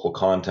no local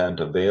content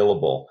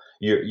available,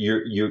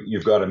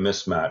 you've got a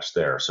mismatch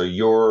there. So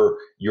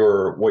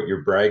what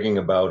you're bragging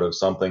about of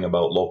something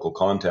about local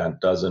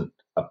content doesn't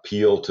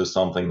appeal to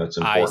something that's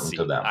important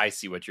to them. I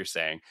see what you're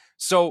saying.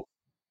 So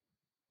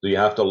you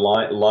have to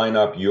line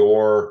up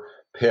your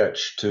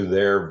pitch to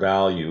their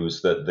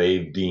values that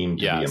they've deemed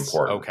to be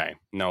important. Okay.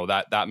 No,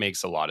 that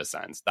makes a lot of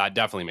sense. That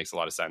definitely makes a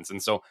lot of sense.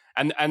 And so,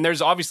 and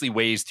there's obviously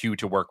ways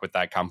to work with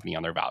that company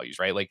on their values,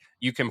 right? Like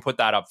you can put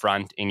that up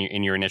front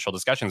in your initial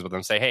discussions with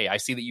them. Say, hey, I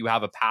see that you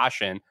have a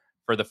passion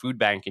for the food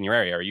bank in your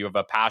area, or you have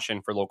a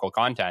passion for local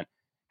content.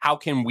 How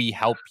can we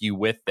help you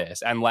with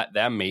this? And let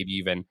them maybe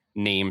even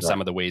name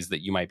some of the ways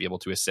that you might be able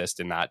to assist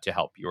in that to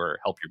help your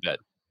bid.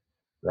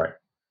 Right.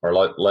 Or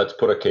let's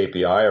put a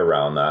KPI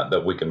around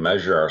that we can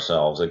measure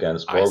ourselves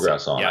against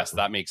progress on. Yes,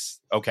 that makes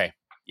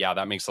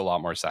that makes a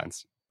lot more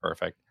sense.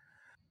 Perfect.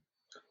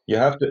 You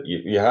have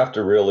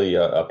to really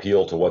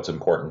appeal to what's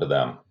important to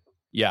them.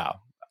 Yeah,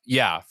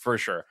 for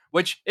sure.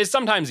 Which is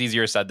sometimes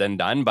easier said than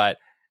done, but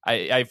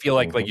I feel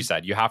like you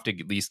said, you have to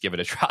at least give it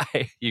a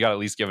try. You got to at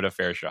least give it a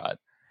fair shot.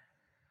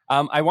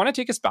 I want to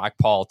take us back,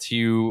 Paul,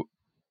 to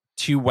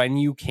when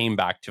you came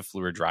back to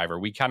Fluid Driver.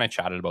 We kind of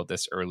chatted about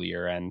this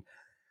earlier, and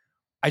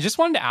I just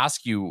wanted to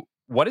ask you,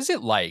 what is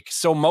it like?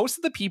 So most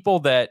of the people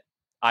that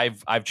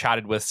I've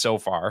chatted with so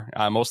far,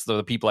 most of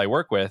the people I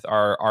work with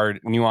are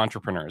new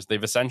entrepreneurs. They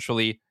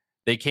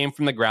came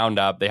from the ground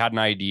up. They had an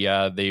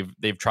idea.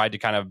 They've tried to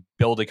kind of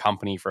build a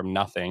company from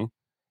nothing.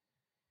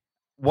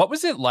 What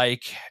was it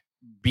like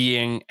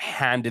being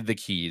handed the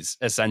keys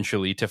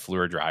essentially to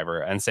Fluid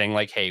Driver and saying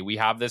like, hey, we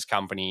have this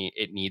company.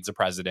 It needs a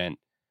president.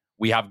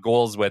 We have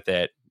goals with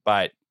it,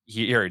 but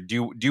here,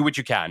 do what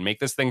you can. Make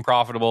this thing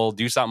profitable.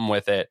 Do something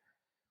with it.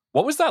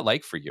 What was that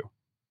like for you?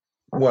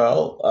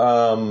 Well,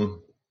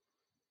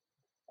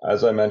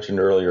 as I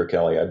mentioned earlier,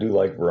 Kelly, I do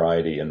like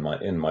variety in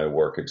my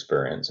work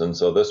experience, and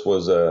so this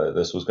was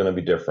going to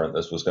be different.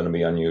 This was going to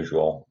be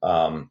unusual.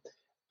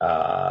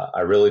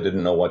 I really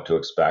didn't know what to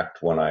expect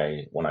when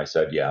I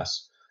said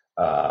yes.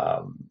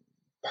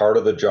 Part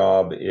of the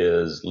job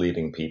is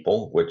leading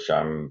people, which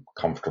I'm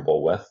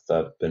comfortable with.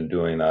 I've been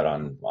doing that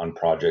on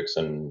projects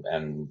and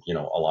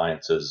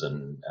alliances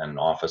and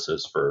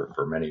offices for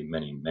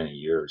many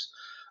years.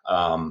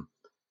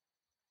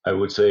 I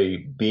would say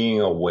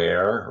being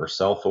aware or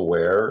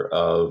self-aware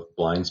of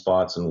blind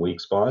spots and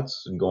weak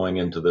spots. And going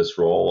into this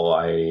role,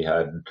 I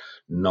had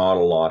not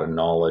a lot of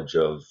knowledge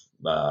of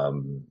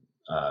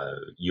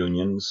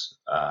unions.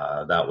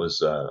 That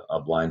was a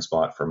blind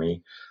spot for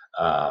me.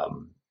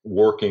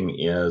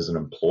 Working as an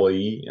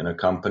employee in a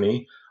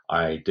company,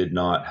 I did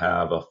not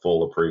have a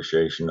full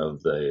appreciation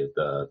of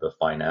the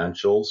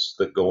financials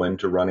that go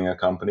into running a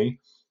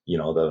company.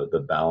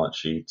 The balance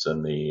sheets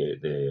and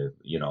the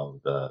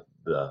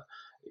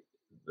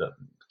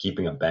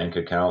keeping a bank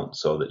account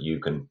so that you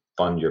can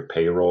fund your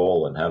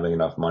payroll and having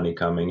enough money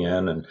coming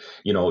in, and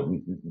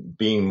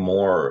being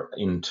more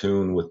in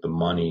tune with the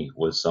money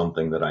was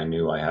something that I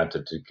knew I had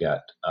to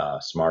get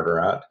smarter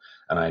at,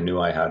 and I knew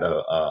I had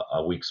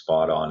a weak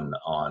spot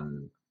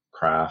on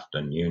craft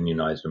and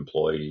unionized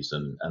employees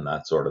and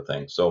that sort of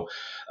thing. So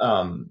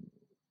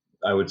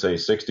I would say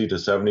 60 to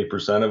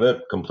 70% of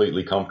it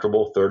completely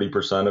comfortable.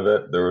 30% of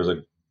it, there was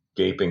a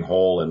gaping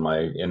hole in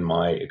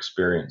my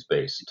experience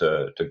base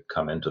to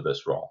come into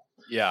this role.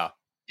 Yeah.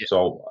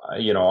 So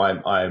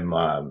I'm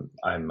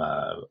an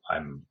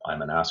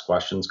ask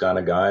questions kind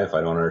of guy. If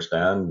I don't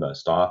understand,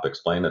 stop,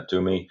 explain it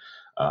to me.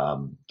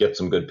 Get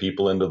some good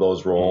people into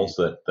those roles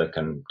that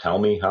can tell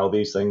me how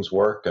these things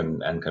work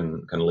and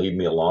can lead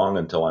me along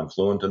until I'm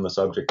fluent in the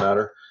subject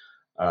matter.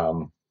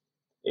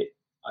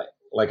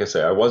 Like I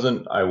say, I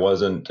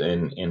wasn't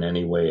in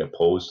any way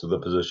opposed to the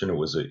position. It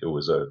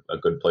was a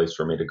good place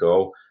for me to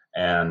go.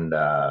 And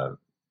what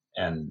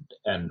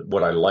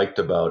I liked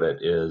about it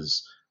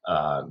is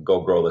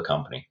go grow the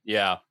company.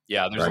 Yeah.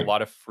 There's a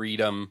lot of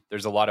freedom.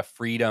 There's a lot of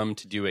freedom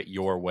to do it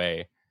your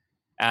way.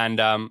 And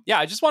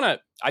I just want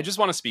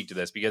to speak to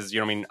this because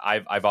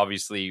I've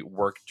obviously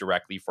worked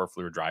directly for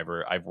Fluid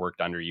Driver. I've worked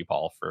under you,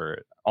 Paul,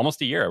 for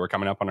almost a year. We're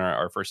coming up on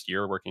our first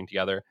year working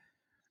together.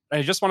 And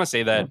I just want to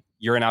say that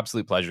you're an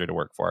absolute pleasure to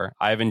work for.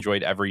 I've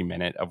enjoyed every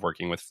minute of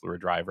working with Fluid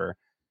Driver,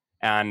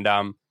 and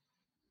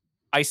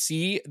I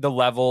see the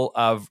level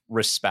of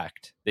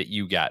respect that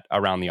you get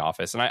around the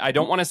office. And I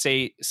don't want to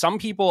say some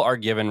people are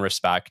given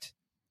respect,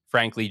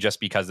 frankly,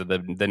 just because of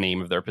the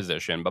name of their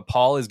position. But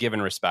Paul is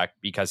given respect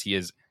because he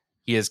is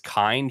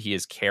kind, he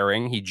is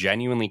caring, he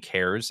genuinely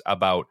cares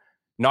about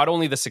not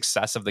only the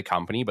success of the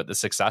company, but the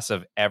success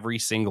of every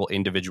single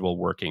individual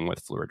working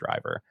with Fluid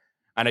Driver.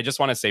 And I just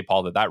want to say,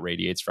 Paul, that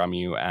radiates from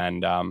you,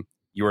 and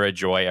you are a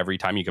joy every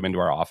time you come into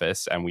our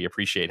office, and we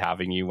appreciate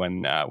having you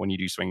when you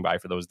do swing by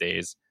for those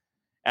days.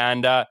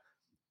 And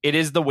it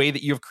is the way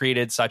that you've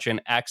created such an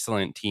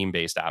excellent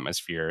team-based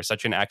atmosphere,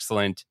 such an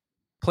excellent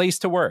place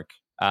to work.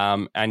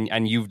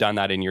 And you've done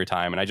that in your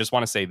time. And I just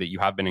want to say that you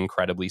have been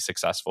incredibly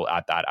successful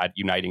at that, at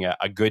uniting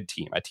a good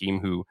team, a team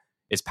who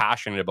is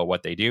passionate about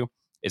what they do,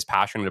 is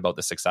passionate about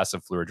the success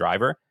of Fluor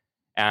Driver.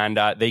 And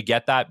they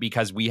get that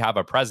because we have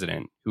a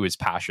president who is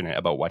passionate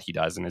about what he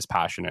does and is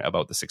passionate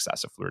about the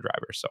success of Fluor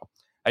Driver. So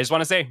I just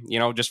want to say,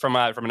 just from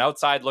an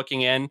outside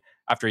looking in,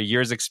 after a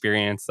year's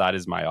experience, that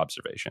is my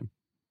observation.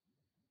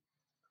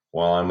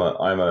 Well,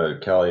 I'm a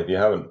Kelly. If you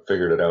haven't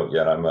figured it out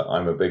yet, I'm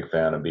a big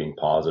fan of being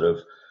positive.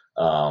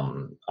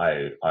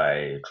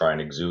 I try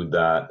and exude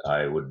that.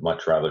 I would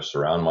much rather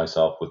surround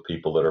myself with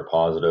people that are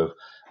positive.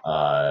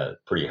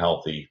 Pretty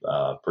healthy,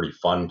 pretty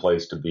fun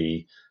place to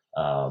be.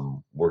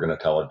 We're going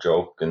to tell a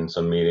joke in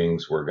some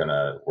meetings. We're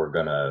gonna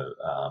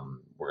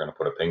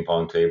put a ping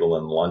pong table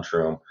in the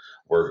lunchroom.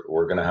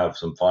 We're going to have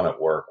some fun at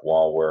work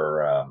while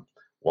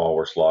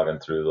we're slogging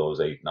through those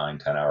 8, 9,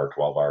 10 hour,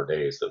 12-hour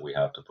days that we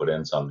have to put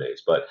in some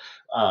days. But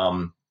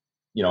I'm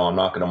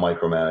not going to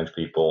micromanage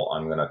people.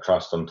 I'm going to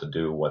trust them to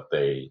do what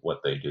they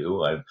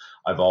do.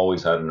 I've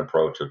always had an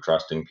approach of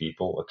trusting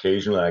people.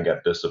 Occasionally I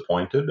get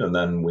disappointed and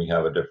then we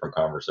have a different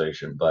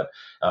conversation. But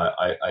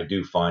I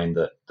do find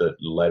that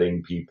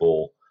letting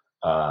people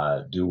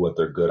do what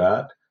they're good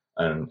at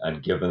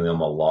and giving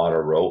them a lot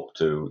of rope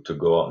to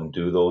go out and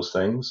do those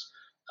things,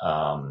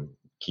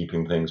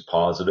 keeping things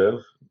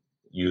positive,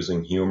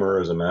 using humor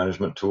as a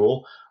management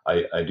tool,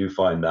 I do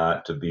find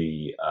that to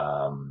be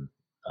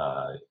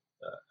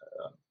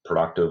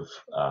productive.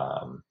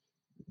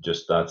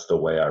 Just that's the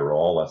way I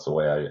roll. That's the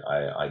way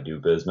I do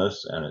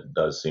business, and it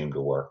does seem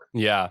to work.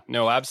 Yeah,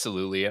 no,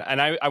 absolutely.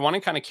 And I want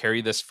to kind of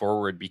carry this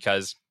forward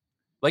because,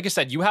 like I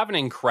said, you have an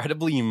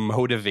incredibly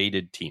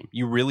motivated team.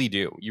 You really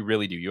do. You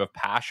really do. You have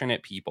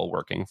passionate people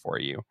working for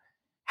you.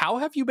 How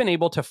have you been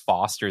able to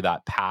foster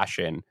that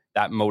passion,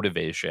 that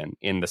motivation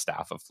in the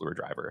staff of Fluor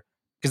Driver?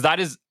 Because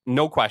that is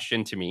no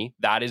question to me.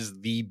 That is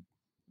the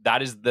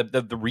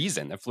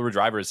reason that Fluor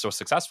Driver is so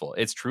successful.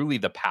 It's truly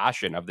the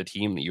passion of the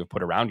team that you've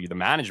put around you, the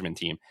management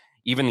team,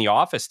 even the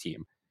office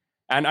team,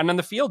 and then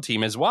the field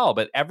team as well.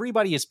 But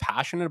everybody is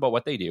passionate about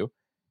what they do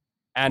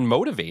and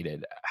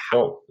motivated.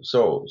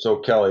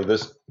 So Kelly,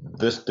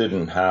 this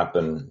didn't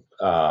happen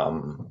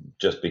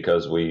just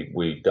because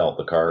we dealt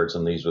the cards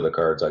and these were the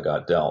cards I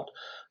got dealt.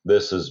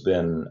 This has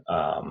been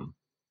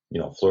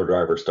Fluor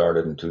Driver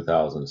started in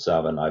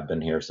 2007. I've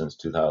been here since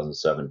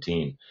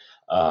 2017.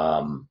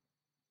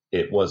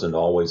 It wasn't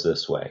always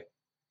this way.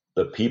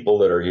 The people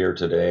that are here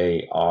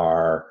today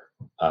are,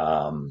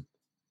 and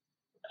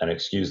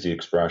excuse the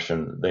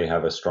expression, they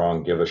have a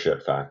strong give a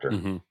shit factor.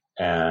 Mm-hmm.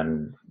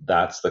 And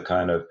that's the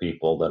kind of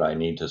people that I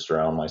need to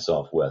surround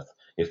myself with.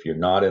 If you're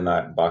not in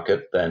that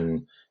bucket,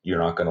 then you're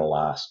not going to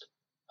last.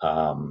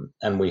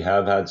 And we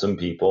have had some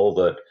people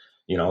that,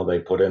 they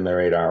put in their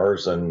 8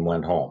 hours and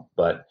went home.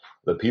 But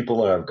the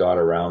people that I've got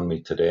around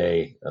me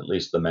today, at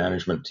least the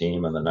management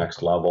team and the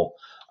next level,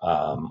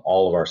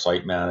 all of our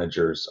site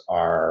managers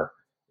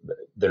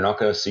they're not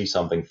going to see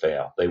something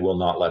fail. They will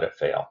not let it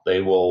fail.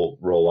 They will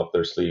roll up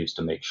their sleeves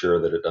to make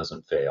sure that it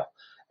doesn't fail.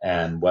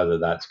 And whether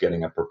that's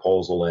getting a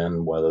proposal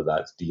in, whether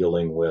that's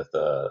dealing with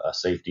a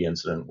safety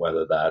incident,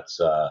 whether that's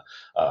a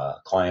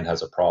client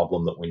has a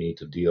problem that we need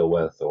to deal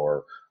with,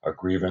 or a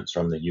grievance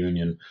from the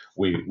union,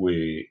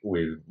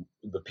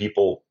 the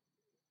people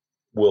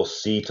will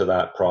see to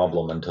that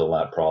problem until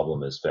that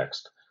problem is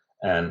fixed.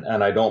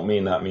 And I don't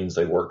mean that means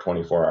they work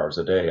 24 hours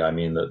a day. I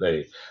mean that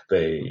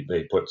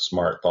they put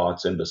smart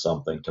thoughts into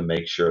something to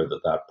make sure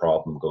that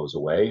problem goes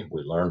away.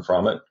 We learn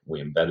from it,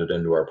 we embed it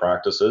into our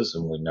practices,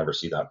 and we never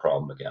see that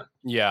problem again.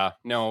 Yeah,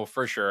 no,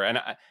 for sure. And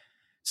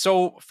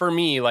so for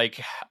me,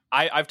 like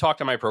I've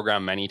talked on my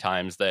program many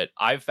times that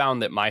I've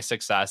found that my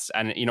success,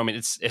 and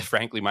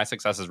frankly, my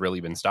success has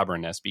really been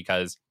stubbornness,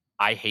 because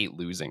I hate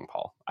losing,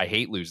 Paul. I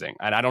hate losing,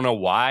 and I don't know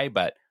why,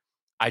 but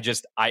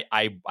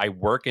I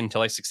work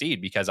until I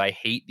succeed, because I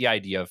hate the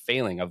idea of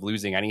failing, of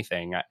losing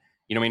anything.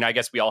 I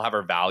guess we all have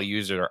our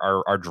values or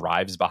our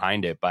drives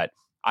behind it, but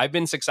I've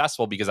been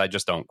successful because I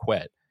just don't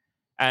quit.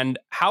 And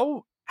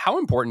how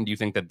important do you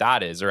think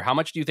that is, or how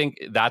much do you think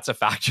that's a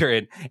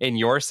factor in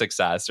your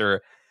success,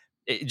 or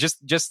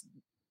just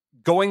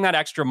going that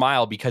extra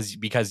mile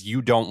because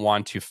you don't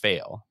want to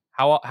fail?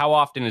 How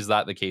often is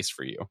that the case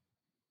for you?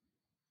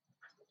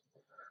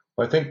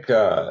 I think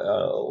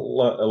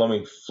let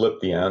me flip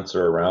the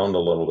answer around a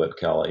little bit,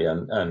 Kelly,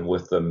 and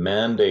with the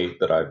mandate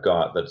that I've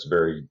got that's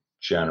very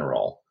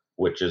general,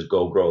 which is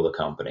go grow the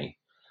company.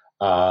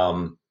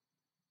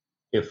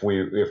 If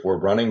we're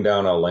running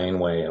down a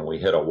laneway and we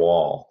hit a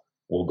wall,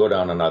 we'll go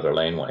down another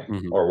laneway,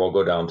 mm-hmm. or we'll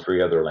go down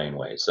 3 other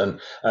laneways. And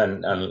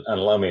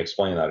let me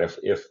explain that.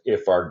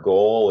 If our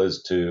goal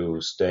is to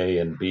stay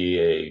and be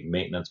a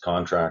maintenance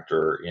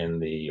contractor in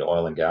the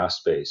oil and gas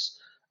space,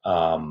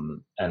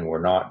 and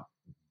we're not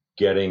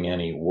getting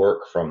any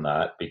work from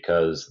that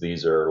because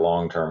these are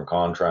long-term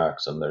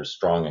contracts and there's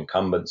strong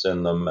incumbents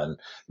in them and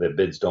the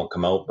bids don't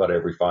come out but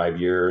every 5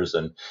 years.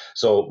 And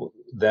so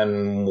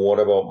then what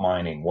about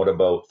mining? What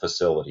about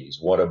facilities?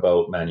 What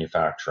about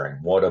manufacturing?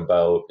 What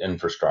about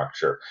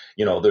infrastructure?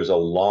 There's a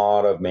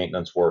lot of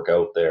maintenance work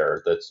out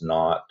there that's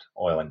not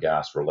oil and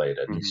gas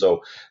related. Mm-hmm. And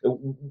so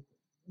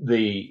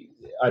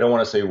I don't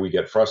want to say we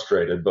get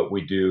frustrated, but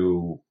we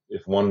do.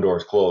 If one door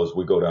is closed,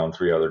 we go down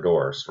 3 other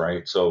doors,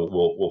 right? So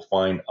we'll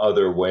find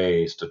other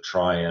ways to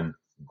try and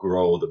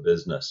grow the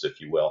business,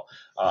 if you will,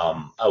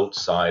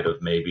 outside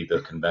of maybe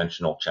the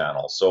conventional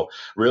channels. So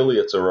really,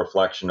 it's a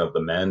reflection of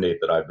the mandate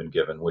that I've been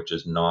given, which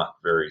is not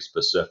very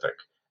specific,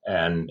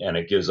 and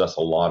it gives us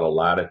a lot of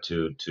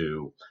latitude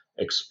to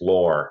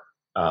explore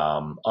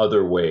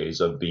other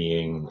ways of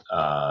being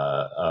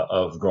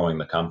of growing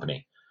the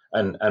company.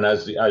 And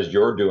as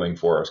you're doing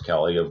for us,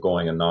 Kelly, of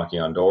going and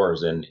knocking on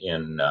doors in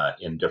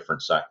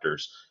different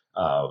sectors,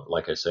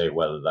 like I say,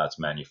 whether that's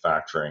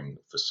manufacturing,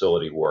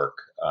 facility work,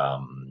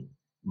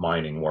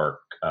 mining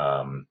work,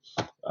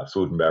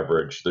 food and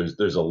beverage.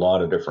 There's a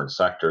lot of different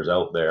sectors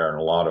out there, and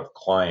a lot of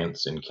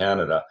clients in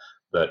Canada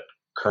that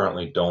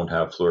currently don't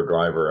have Fluor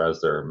Driver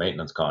as their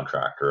maintenance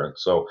contractor. And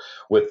so,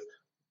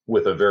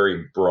 with a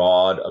very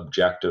broad,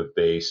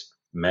 objective-based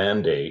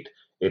mandate,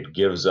 it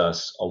gives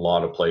us a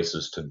lot of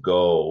places to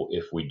go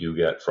if we do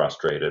get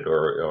frustrated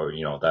or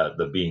that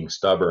the being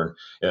stubborn.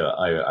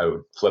 I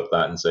would flip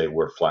that and say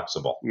we're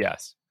flexible.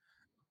 Yes,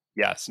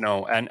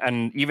 no,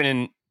 and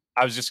even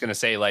I was just going to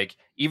say, like,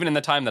 even in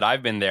the time that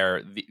I've been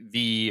there,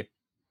 the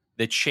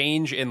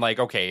change in, like,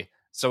 okay,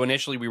 so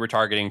initially we were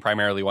targeting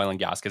primarily oil and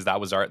gas because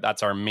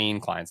that's our main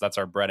clients, that's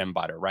our bread and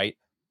butter, right?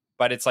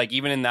 But it's like,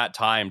 even in that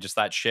time, just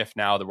that shift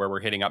now that where we're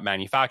hitting up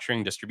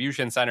manufacturing,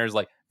 distribution centers,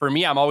 like, for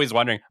me, I'm always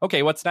wondering,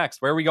 okay, what's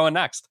next? Where are we going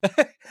next?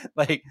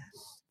 Like,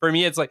 for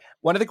me, it's like,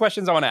 one of the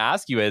questions I want to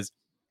ask you is,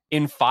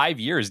 in 5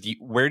 years,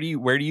 where do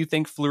you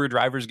think Fluor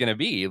Driver is going to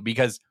be?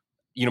 Because,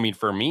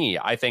 for me,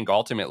 I think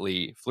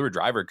ultimately Fluor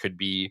Driver could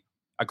be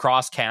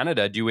across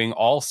Canada doing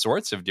all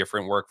sorts of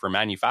different work for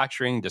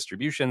manufacturing,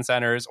 distribution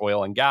centers,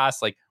 oil and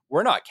gas. Like,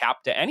 we're not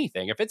capped to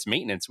anything. If it's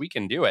maintenance, we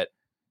can do it.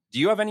 Do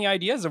you have any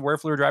ideas of where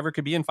Fluor Driver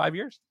could be in 5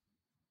 years?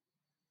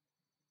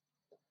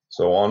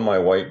 So on my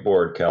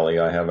whiteboard, Kelly,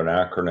 I have an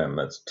acronym.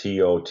 It's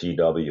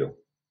TOTW.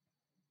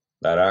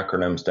 That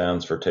acronym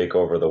stands for Take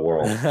Over the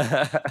World.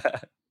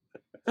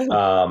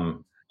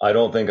 I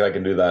don't think I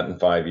can do that in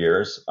 5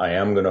 years. I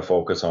am going to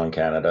focus on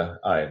Canada.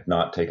 I have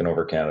not taken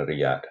over Canada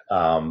yet.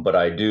 But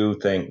I do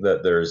think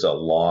that there's a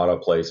lot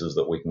of places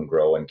that we can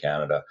grow in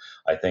Canada.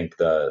 I think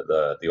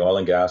the oil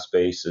and gas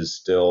space has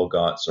still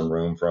got some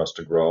room for us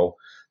to grow.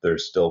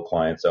 There's still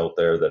clients out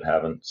there that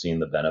haven't seen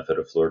the benefit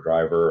of Fluor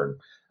Driver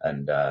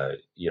and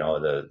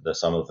the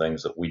some of the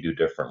things that we do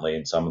differently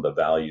and some of the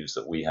values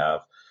that we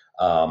have.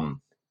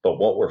 But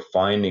what we're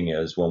finding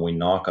is when we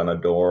knock on a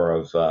door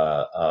of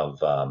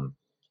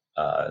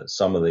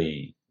some of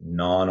the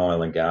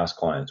non-oil and gas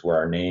clients where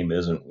our name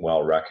isn't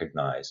well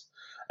recognized.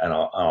 And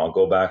I'll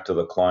go back to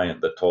the client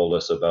that told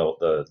us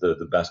about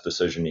the best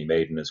decision he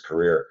made in his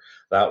career.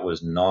 That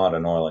was not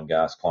an oil and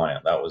gas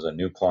client. That was a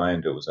new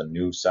client. It was a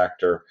new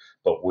sector.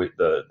 But with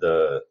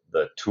the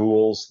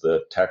tools,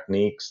 the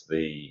techniques,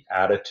 the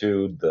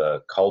attitude,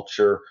 the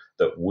culture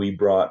that we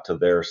brought to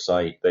their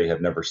site, they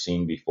had never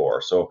seen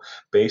before. So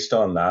based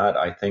on that,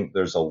 I think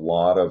there's a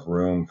lot of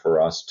room for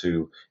us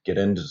to get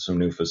into some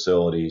new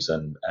facilities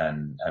and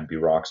be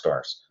rock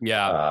stars.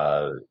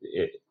 Yeah.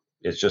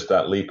 It's just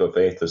that leap of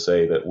faith to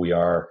say that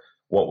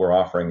what we're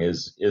offering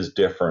is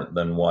different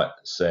than what,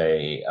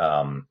 say,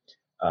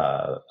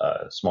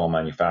 small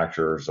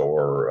manufacturers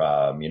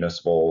or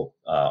municipal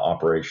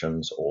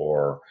operations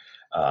or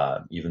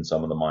even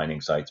some of the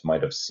mining sites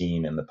might have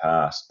seen in the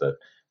past.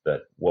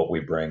 That what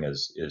we bring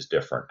is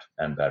different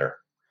and better.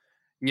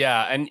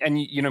 Yeah, and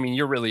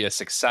you're really a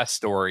success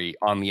story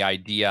on the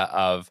idea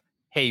of,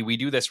 hey, we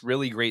do this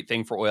really great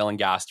thing for oil and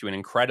gas to an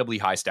incredibly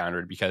high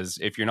standard, because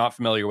if you're not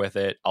familiar with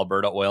it,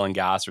 Alberta oil and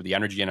gas, or the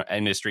energy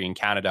industry in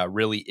Canada,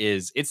 really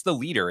it's the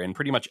leader in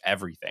pretty much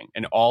everything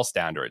and all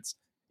standards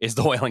is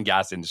the oil and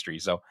gas industry.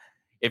 So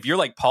if you're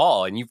like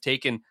Paul and you've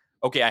taken,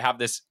 okay, I have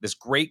this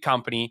great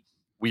company,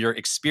 we are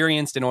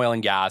experienced in oil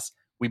and gas,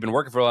 we've been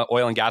working for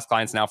oil and gas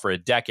clients now for a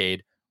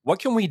decade, what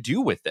can we do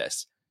with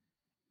this?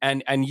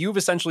 And you've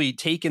essentially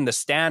taken the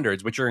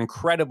standards, which are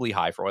incredibly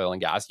high for oil and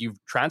gas, you've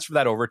transferred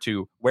that over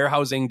to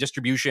warehousing,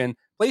 distribution,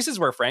 places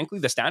where, frankly,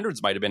 the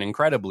standards might have been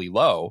incredibly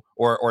low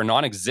or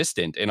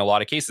non-existent in a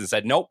lot of cases.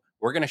 Said, nope,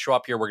 we're going to show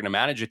up here, we're going to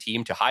manage a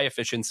team to high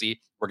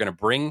efficiency, we're going to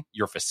bring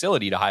your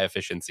facility to high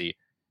efficiency.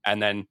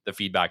 And then the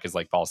feedback is,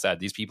 like Paul said,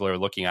 these people are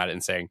looking at it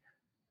and saying,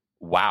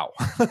 wow.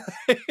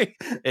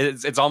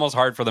 It's almost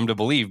hard for them to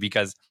believe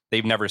because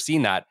they've never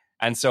seen that.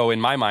 And so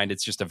in my mind,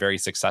 it's just a very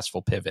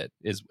successful pivot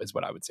is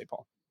what I would say,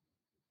 Paul.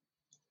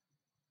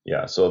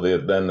 Yeah. So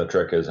then the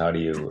trick is how do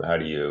you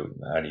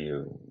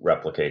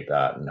replicate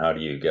that, and how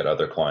do you get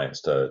other clients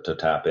to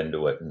tap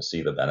into it and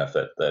see the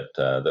benefit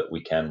that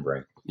we can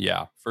bring?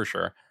 Yeah, for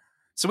sure.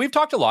 So we've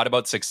talked a lot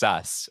about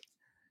success.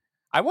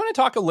 I want to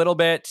talk a little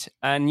bit,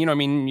 and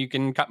you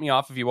can cut me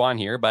off if you want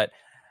here, but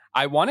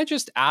I want to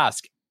just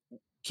ask,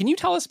 can you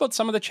tell us about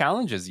some of the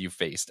challenges you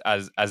faced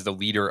as the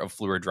leader of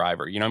Fluor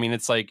Driver?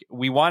 It's like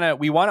we want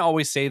to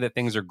always say that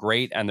things are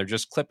great and they're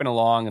just clipping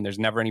along and there's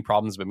never any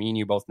problems, but me and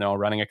you both know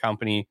running a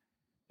company,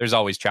 there's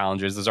always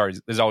challenges,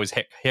 there's always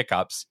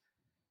hiccups.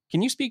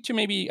 Can you speak to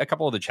maybe a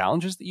couple of the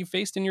challenges that you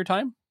faced in your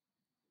time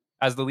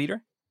as the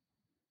leader?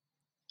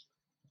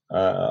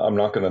 I'm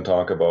not going to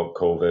talk about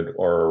COVID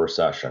or a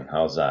recession.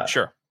 How's that?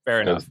 Sure. Fair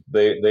enough.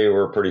 They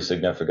were pretty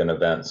significant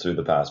events through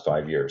the past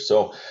 5 years.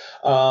 So,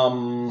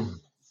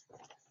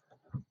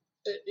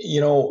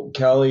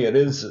 Kelly, it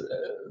is,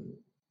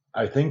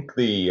 I think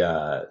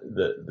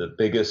the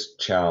biggest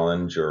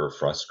challenge or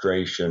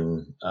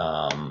frustration,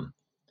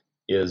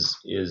 is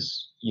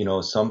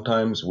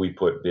sometimes we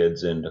put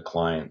bids into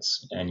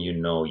clients and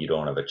you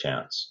don't have a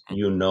chance.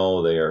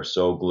 They are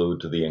so glued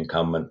to the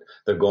incumbent.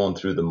 They're going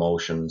through the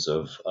motions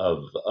of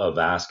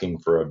asking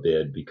for a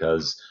bid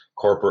because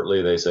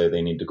corporately they say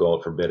they need to go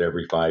out for bid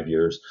every 5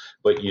 years,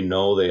 but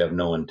they have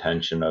no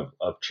intention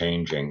of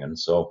changing. And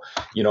so,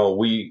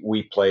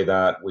 we play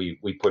that, we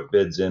put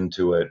bids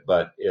into it,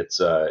 but it's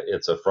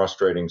a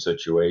frustrating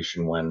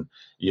situation when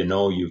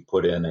you've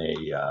put in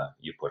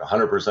you put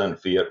 100%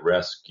 fee at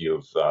risk,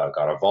 you've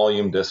got a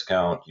volume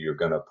discount, you're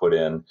going to put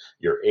in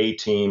your A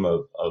team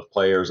of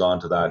players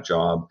onto that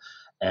job,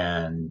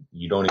 and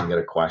you don't even get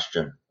a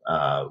question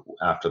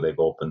after they've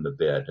opened the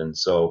bid. And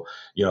so,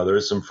 there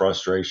is some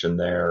frustration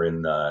there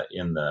in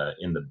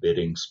the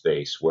bidding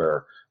space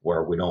where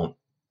we don't.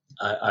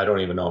 I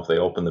don't even know if they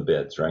open the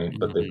bids, right?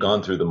 But they've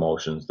gone through the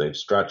motions. They've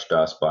stretched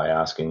us by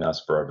asking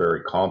us for a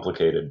very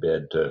complicated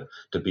bid to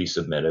be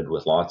submitted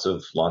with lots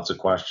of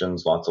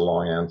questions, lots of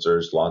long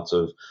answers, lots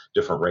of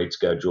different rate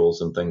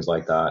schedules and things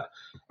like that,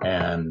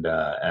 and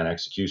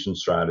execution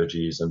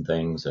strategies and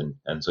things. And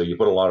so you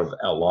put a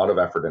lot of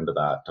effort into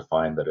that to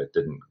find that it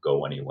didn't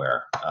go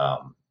anywhere,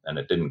 and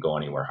it didn't go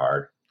anywhere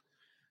hard.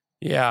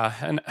 Yeah,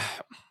 and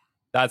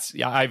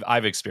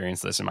I've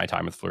experienced this in my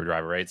time with Fluor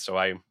Driver, right? So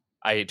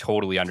I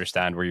totally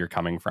understand where you're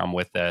coming from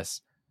with this.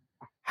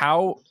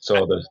 So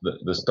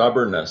the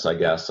stubbornness, I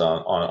guess,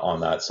 on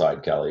that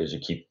side, Kelly, is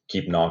you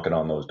keep knocking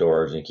on those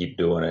doors and you keep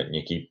doing it, and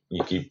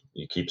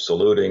you keep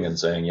saluting and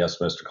saying, yes,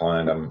 Mr.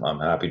 Client,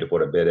 I'm happy to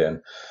put a bid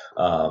in.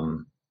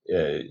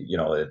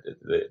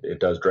 It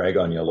does drag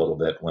on you a little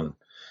bit when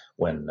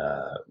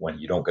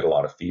you don't get a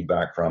lot of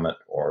feedback from it,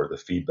 or the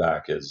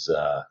feedback is.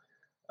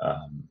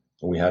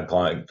 We had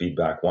client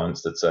feedback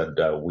once that said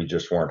we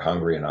just weren't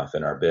hungry enough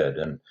in our bid,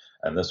 and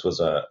this was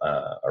a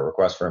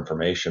request for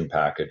information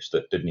package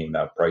that didn't even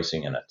have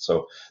pricing in it.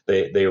 So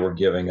they were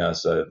giving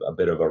us a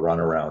bit of a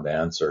runaround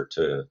answer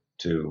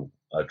to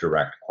a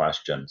direct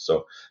question.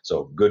 So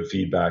good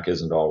feedback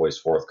isn't always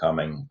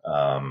forthcoming,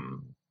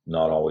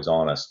 not always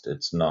honest.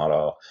 It's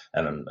not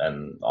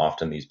and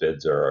often these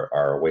bids are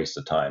a waste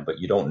of time, but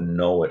you don't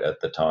know it at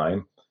the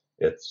time.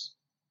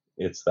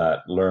 It's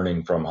that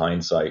learning from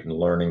hindsight and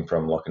learning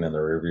from looking in the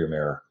rearview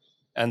mirror.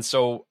 And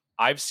so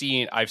I've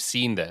seen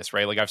this,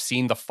 right? Like I've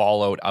seen the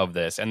fallout of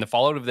this, and the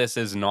fallout of this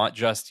is not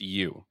just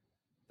you.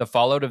 The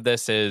fallout of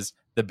this is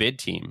the bid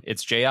team.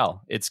 It's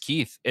JL, it's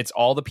Keith, it's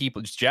all the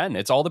people, it's Jen,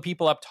 it's all the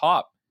people up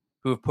top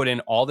who have put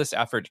in all this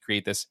effort to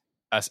create this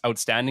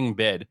outstanding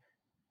bid.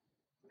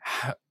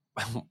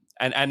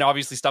 And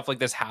obviously stuff like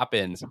this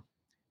happens.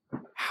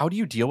 How do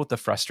you deal with the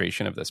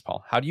frustration of this,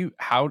 Paul? How do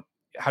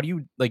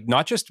you, like,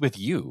 not just with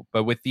you,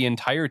 but with the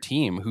entire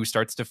team who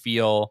starts to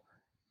feel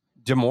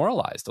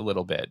demoralized a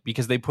little bit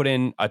because they put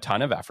in a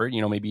ton of effort,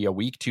 maybe a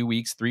week, 2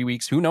 weeks, 3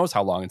 weeks, who knows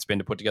how long it's been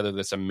to put together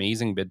this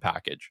amazing bid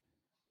package.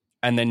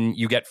 And then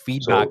you get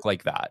feedback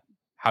like that.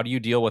 How do you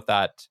deal with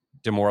that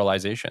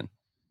demoralization?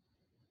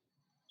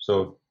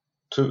 So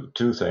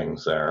two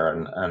things there.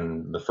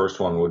 And the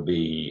first one would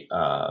be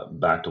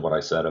back to what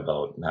I said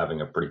about having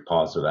a pretty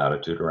positive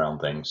attitude around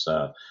things.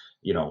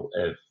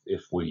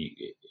 If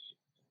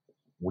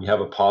we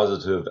have a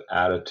positive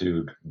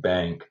attitude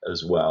bank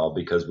as well,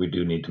 because we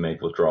do need to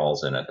make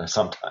withdrawals in it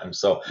sometimes.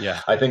 So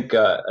yeah. I think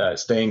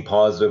staying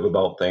positive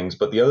about things.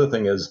 But the other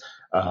thing is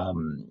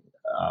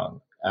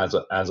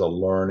as a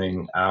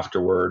learning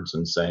afterwards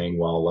and saying,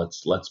 well,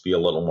 let's be a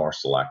little more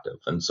selective.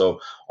 And so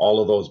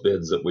all of those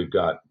bids that we've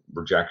got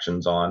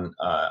rejections on,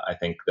 I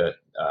think that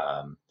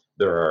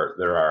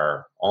there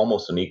are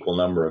almost an equal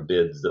number of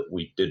bids that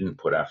we didn't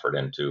put effort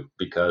into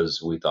because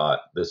we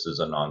thought this is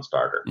a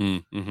non-starter.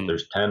 Mm-hmm.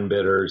 There's 10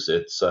 bidders.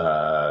 It's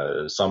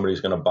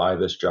somebody's going to buy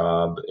this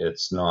job.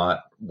 It's not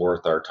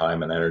worth our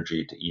time and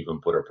energy to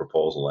even put a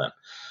proposal in.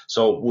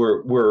 So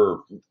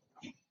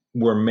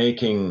we're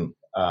making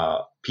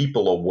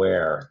people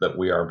aware that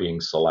we are being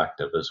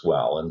selective as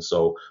well. And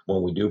so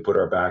when we do put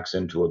our backs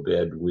into a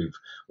bid,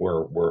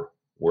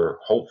 we're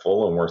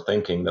hopeful and we're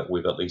thinking that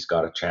we've at least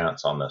got a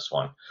chance on this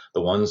one.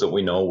 The ones that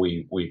we know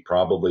we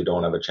probably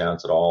don't have a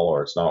chance at all,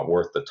 or it's not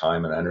worth the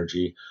time and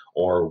energy,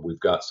 or we've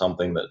got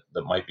something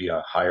that might be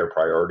a higher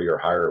priority or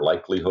higher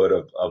likelihood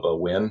of a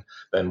win,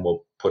 then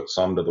we'll put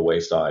some to the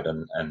wayside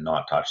and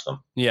not touch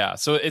them. Yeah.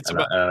 So it's and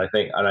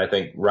I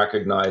think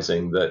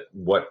recognizing that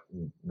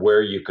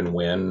where you can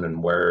win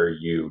and where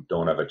you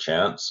don't have a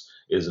chance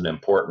is an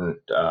important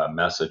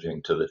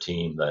messaging to the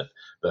team that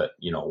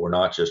we're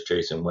not just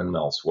chasing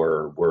windmills.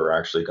 We're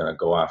actually going to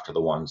go after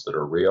the ones that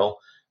are real,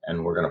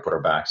 and we're going to put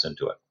our backs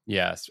into it.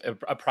 Yes,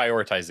 a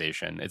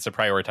prioritization. It's a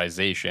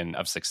prioritization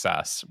of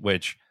success,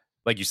 which,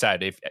 like you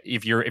said,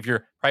 if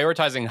you're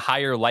prioritizing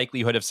higher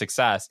likelihood of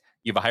success,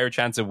 you have a higher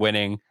chance of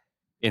winning.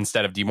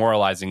 Instead of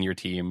demoralizing your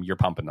team, you're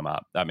pumping them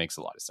up. That makes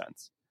a lot of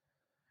sense.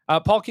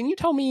 Paul, can you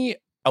tell me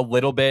a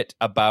little bit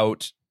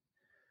about?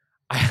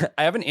 I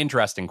have an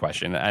interesting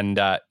question, and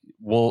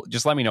we'll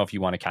just let me know if you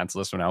want to cancel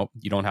this one out.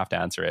 You don't have to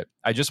answer it.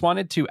 I just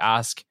wanted to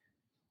ask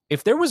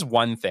if there was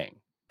one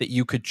thing that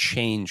you could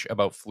change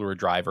about Fluor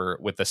Driver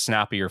with the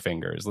snap of your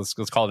fingers. Let's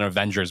call it an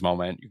Avengers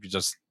moment. You could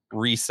just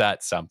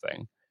reset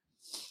something.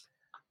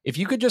 If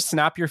you could just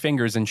snap your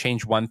fingers and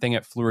change one thing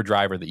at Fluor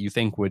Driver that you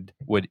think would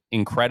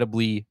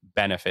incredibly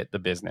benefit the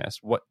business,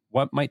 what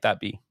might that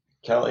be?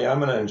 Kelly,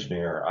 I'm an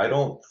engineer. I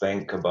don't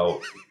think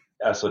about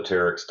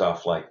esoteric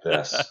stuff like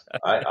this.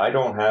 I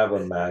don't have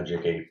a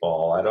magic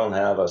 8-ball. I don't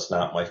have a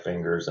snap my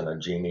fingers and a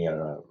genie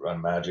and a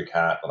magic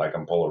hat that I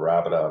can pull a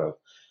rabbit out of.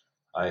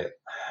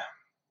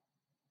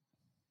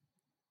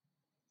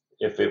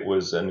 If it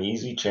was an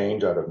easy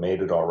change, I'd have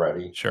made it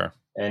already. Sure.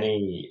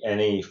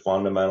 Any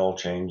fundamental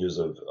changes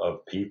of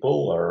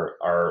people are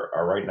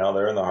right now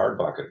they're in the hard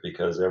bucket,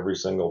 because every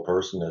single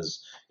person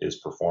is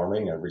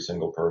performing. Every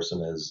single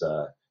person is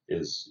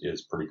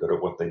pretty good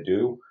at what they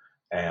do,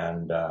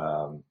 and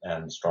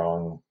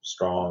strong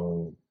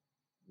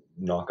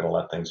not going to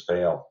let things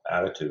fail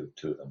attitude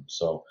to them.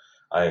 So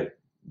I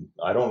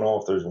don't know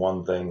if there's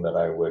one thing that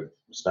I would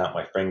snap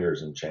my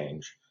fingers and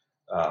change.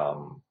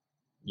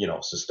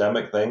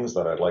 Systemic things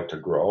that I'd like to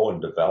grow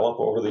and develop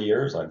over the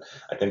years.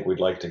 I think we'd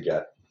like to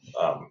get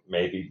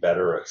maybe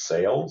better at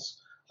sales.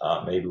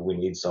 Maybe we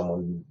need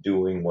someone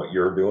doing what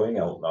you're doing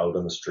out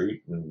in the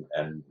street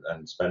and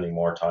spending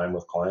more time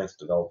with clients,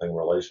 developing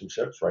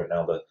relationships. Right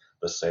now,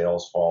 the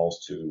sales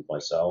falls to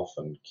myself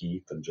and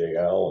Keith and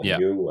JL and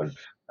you,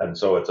 and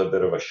so it's a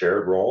bit of a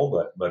shared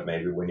role. But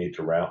maybe we need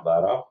to ramp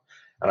that up.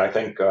 And I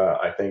think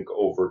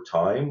over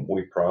time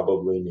we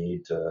probably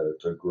need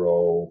to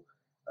grow.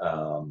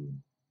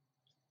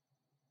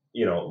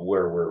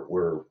 Where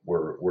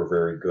we're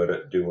very good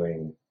at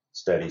doing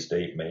steady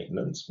state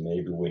maintenance.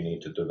 Maybe we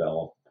need to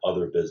develop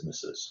other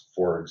businesses.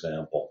 For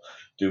example,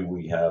 do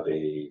we have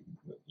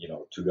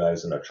two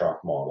guys in a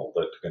truck model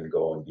that can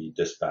go and be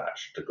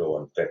dispatched to go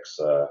and fix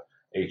a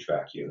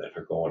HVAC unit,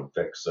 or go and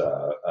fix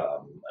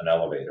an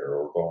elevator,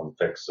 or go and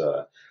fix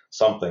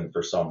something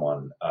for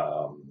someone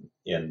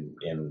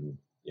in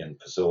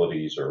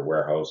facilities or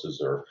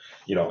warehouses, or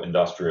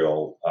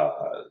industrial.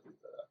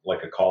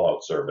 Like a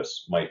call-out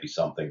service might be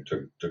something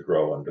to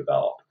grow and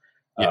develop.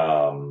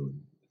 Yeah.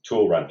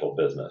 Tool rental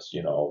business,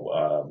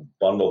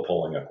 bundle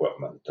pulling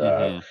equipment.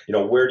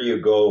 Mm-hmm. Where do you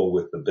go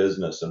with the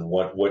business, and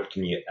what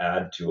can you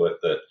add to it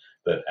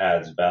that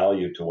adds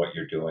value to what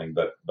you're doing,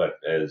 but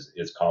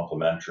is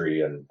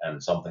complementary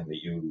and something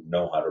that you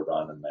know how to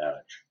run and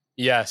manage.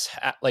 Yes,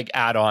 like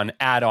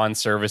add-on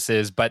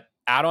services, but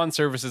add-on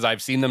services,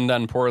 I've seen them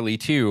done poorly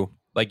too.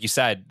 Like you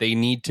said, they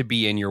need to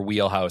be in your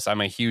wheelhouse.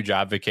 I'm a huge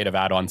advocate of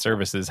add-on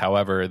services.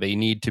 However, they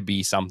need to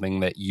be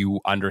something that you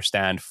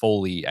understand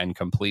fully and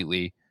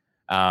completely.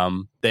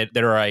 That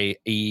are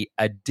a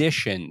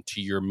addition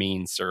to your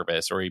main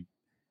service, or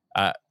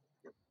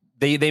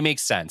they make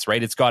sense,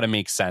 right? It's got to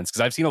make sense, because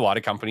I've seen a lot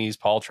of companies,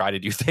 Paul, try to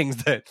do things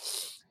that,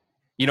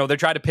 they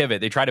try to pivot.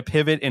 They try to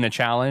pivot in a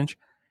challenge,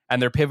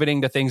 and they're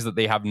pivoting to things that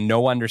they have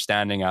no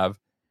understanding of.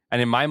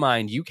 And in my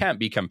mind, you can't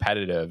be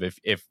competitive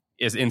if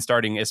is in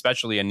starting,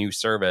 especially a new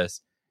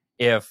service,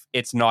 if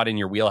it's not in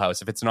your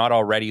wheelhouse, if it's not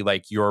already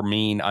like your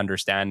main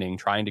understanding.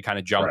 Trying to kind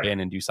of jump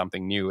in and do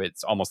something new,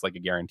 it's almost like a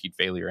guaranteed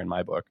failure in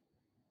my book.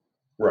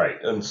 Right.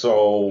 And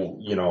so,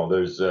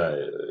 there's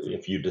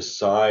if you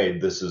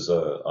decide this is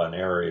an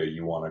area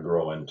you want to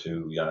grow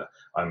into,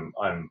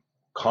 I'm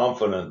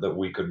confident that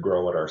we could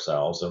grow it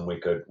ourselves, and we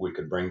could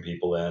bring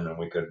people in, and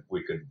we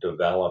could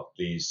develop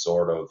these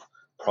sort of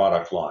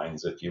product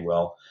lines, if you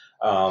will.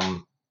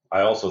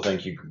 I also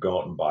think you could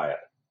go out and buy it,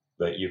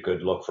 that you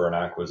could look for an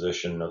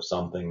acquisition of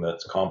something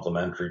that's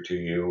complementary to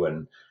you,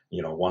 and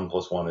 1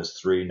 + 1 is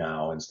 3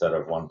 now, instead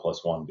of 1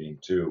 + 1 being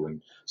 2.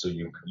 And so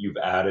you've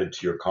added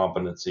to your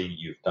competency,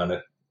 you've done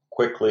it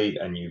quickly,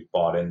 and you've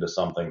bought into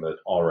something that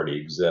already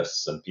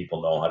exists, and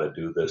people know how to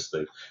do this.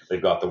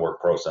 They've got the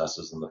work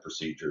processes and the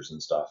procedures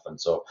and stuff.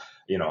 And so,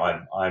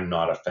 I'm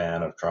not a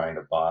fan of trying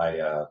to buy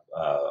a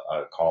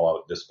call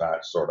out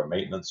dispatch sort of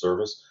maintenance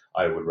service.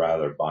 I would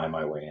rather buy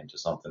my way into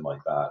something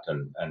like that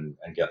and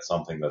get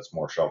something that's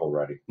more shovel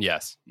ready.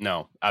 Yes,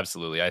 no,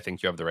 absolutely. I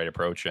think you have the right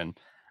approach, and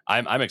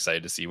I'm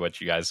excited to see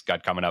what you guys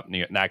got coming up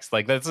next.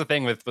 Like, that's the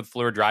thing with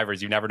Fluor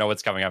Drivers, you never know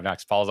what's coming up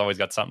next. Paul's always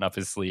got something up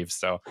his sleeve,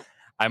 so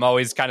I'm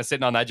always kind of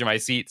sitting on the edge of my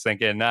seat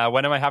thinking,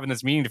 when am I having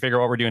this meeting to figure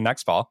out what we're doing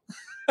next, Paul?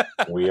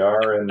 We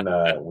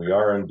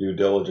are in due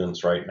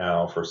diligence right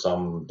now for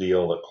some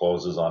deal that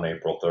closes on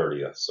April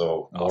 30th.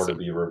 So more to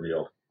be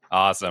revealed.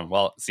 Awesome.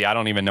 Well, see, I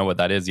don't even know what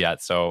that is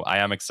yet, so I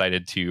am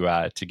excited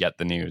to get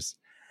the news.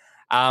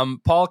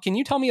 Paul, can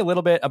you tell me a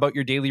little bit about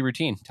your daily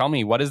routine? Tell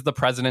me, what is the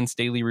president's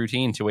daily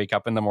routine to wake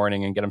up in the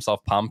morning and get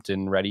himself pumped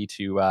and ready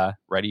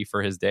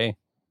for his day?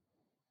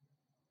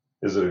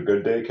 Is it a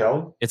good day,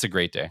 Kelly? It's a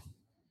great day.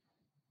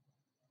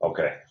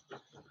 Okay.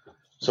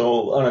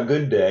 So on a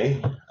good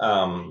day,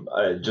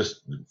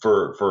 just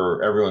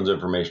for everyone's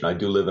information, I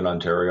do live in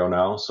Ontario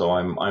now, so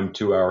I'm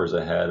 2 hours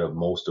ahead of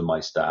most of my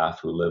staff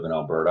who live in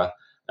Alberta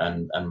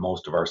and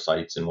most of our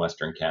sites in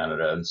Western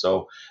Canada. And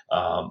so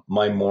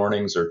my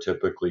mornings are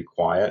typically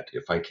quiet.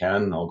 If I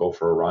can, I'll go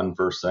for a run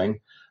first thing.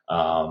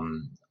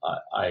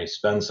 I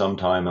spend some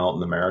time out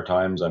in the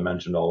Maritimes. I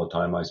mentioned all the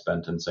time I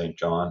spent in St.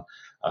 John.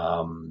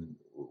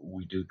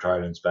 We do try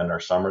to spend our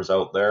summers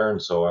out there,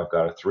 and so I've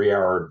got a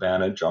 3-hour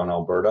advantage on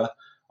Alberta.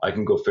 I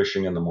can go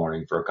fishing in the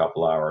morning for a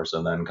couple hours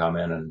and then come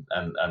in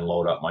and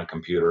load up my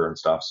computer and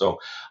stuff. So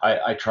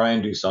I try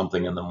and do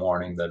something in the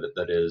morning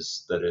that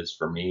is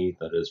for me,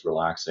 that is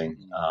relaxing.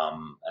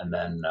 And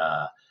then,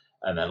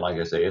 like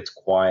I say, it's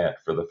quiet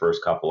for the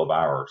first couple of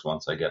hours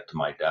once I get to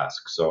my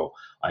desk. So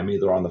I'm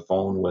either on the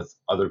phone with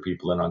other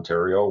people in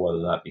Ontario,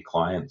 whether that be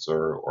clients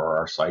or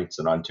our sites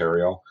in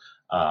Ontario,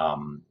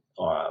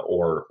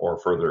 or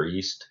further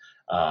east.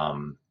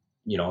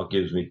 It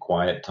gives me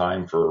quiet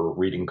time for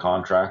reading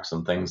contracts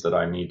and things that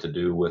I need to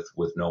do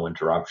with no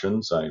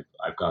interruptions.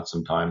 I've got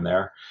some time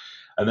there.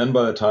 And then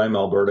by the time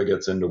Alberta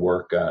gets into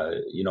work,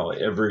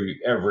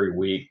 every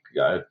week,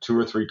 2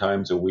 or 3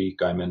 times a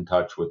week, I'm in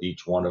touch with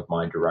each one of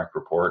my direct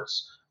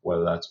reports,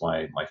 whether that's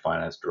my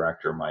finance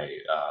director, my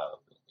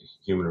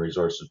human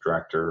resources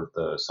director,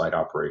 the site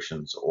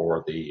operations,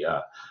 or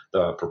the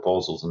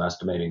proposals and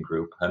estimating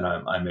group. And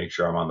I make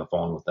sure I'm on the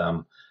phone with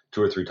them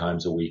 2 or 3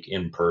 times a week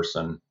in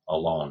person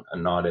alone,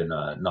 and not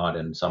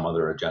in some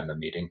other agenda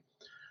meeting.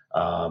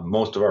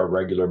 Most of our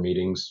regular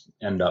meetings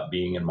end up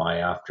being in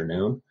my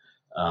afternoon.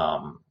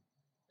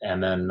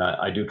 And then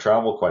I do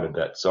travel quite a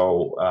bit.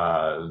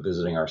 So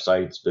visiting our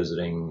sites,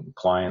 visiting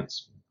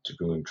clients,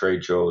 doing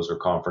trade shows or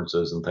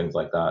conferences and things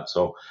like that.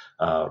 So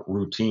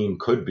routine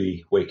could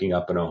be waking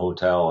up in a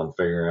hotel and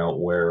figuring out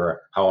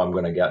how I'm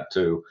going to get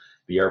to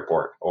the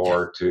airport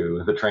or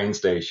to the train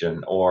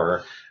station,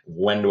 or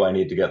when do I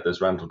need to get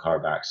this rental car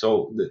back.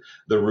 So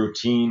the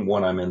routine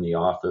when I'm in the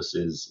office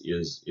is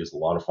a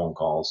lot of phone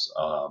calls,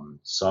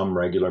 some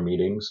regular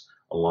meetings,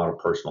 a lot of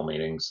personal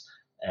meetings,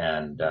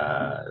 and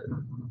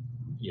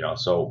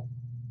so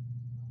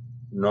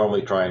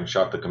normally try and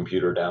shut the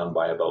computer down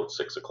by about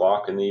 6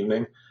 o'clock in the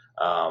evening,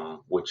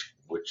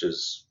 which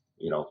is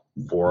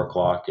 4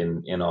 o'clock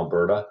in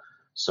Alberta.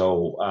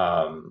 So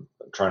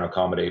trying to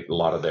accommodate a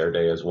lot of their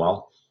day as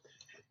well.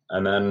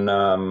 And then,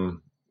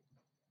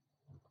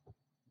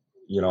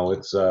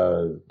 it's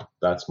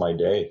that's my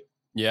day.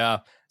 Yeah.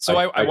 So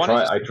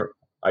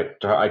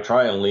I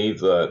try and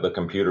leave the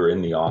computer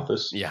in the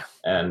office. Yeah.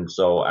 And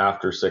so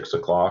after 6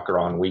 o'clock or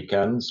on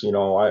weekends,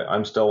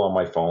 I'm still on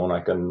my phone. I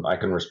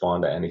can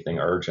respond to anything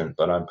urgent,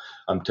 but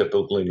I'm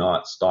typically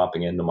not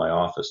stopping into my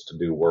office to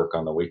do work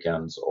on the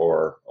weekends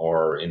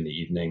or in the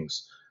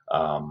evenings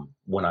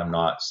when I'm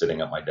not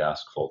sitting at my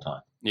desk full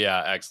time.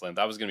 Yeah, excellent.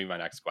 That was going to be my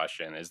next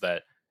question, is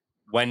that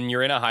when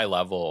you're in a high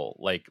level,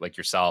 like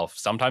yourself,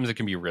 sometimes it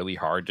can be really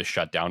hard to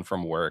shut down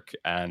from work.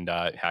 And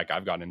heck,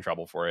 I've gotten in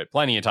trouble for it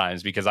plenty of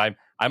times because I'm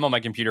on my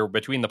computer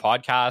between the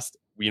podcast,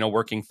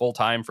 working full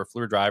time for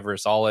Fluor Driver,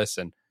 Solace,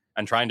 and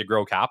trying to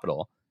grow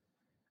capital.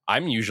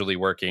 I'm usually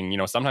working,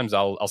 sometimes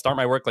I'll start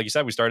my work. Like you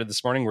said, we started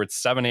this morning. We're at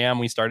 7 a.m.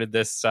 We started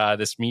this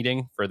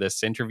meeting for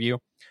this interview.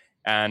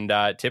 And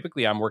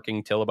typically I'm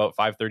working till about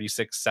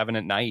 5:36, 7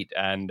 at night.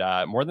 And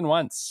more than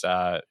once,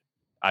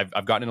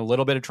 I've gotten in a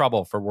little bit of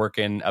trouble for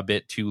working a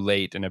bit too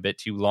late and a bit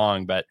too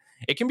long, but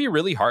it can be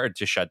really hard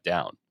to shut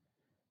down.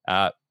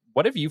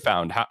 What have you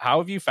found? How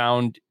have you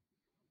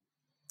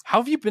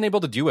been able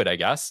to do it, I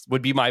guess,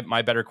 would be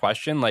my better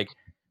question. Like,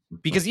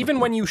 because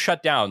even when you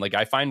shut down, like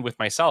I find with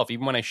myself,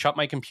 even when I shut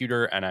my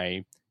computer and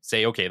I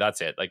say, okay,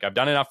 that's it. Like I've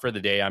done enough for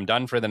the day. I'm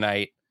done for the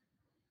night.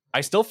 I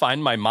still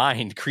find my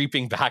mind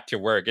creeping back to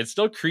work. It's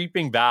still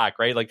creeping back,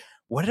 right? Like,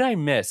 what did I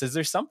miss? Is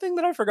there something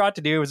that I forgot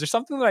to do? Is there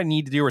something that I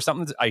need to do or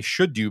something that I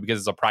should do because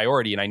it's a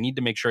priority and I need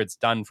to make sure it's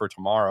done for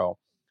tomorrow?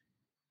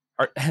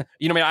 Or,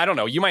 I don't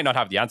know. You might not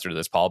have the answer to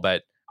this, Paul,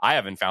 but I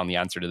haven't found the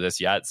answer to this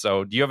yet.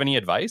 So do you have any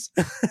advice?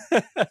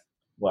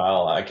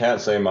 Well, I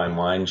can't say my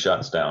mind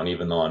shuts down,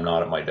 even though I'm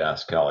not at my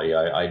desk, Kelly.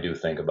 I do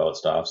think about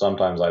stuff.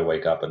 Sometimes I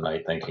wake up at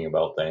night thinking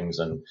about things,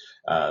 and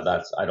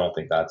I don't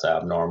think that's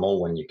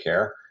abnormal when you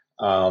care.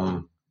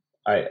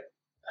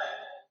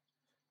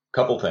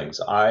 Couple things.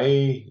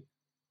 I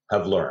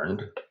have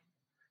learned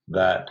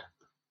that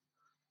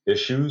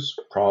issues,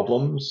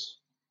 problems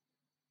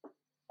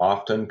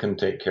often can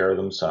take care of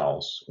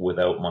themselves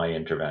without my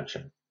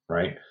intervention,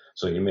 right?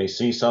 So you may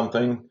see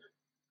something,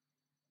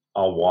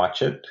 I'll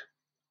watch it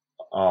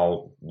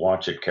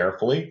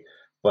carefully,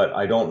 but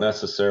I don't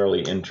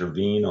necessarily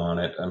intervene on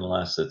it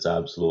unless it's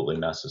absolutely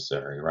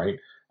necessary, right?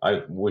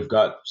 We've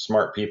got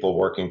smart people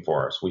working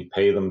for us. We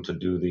pay them to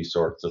do these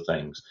sorts of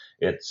things.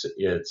 We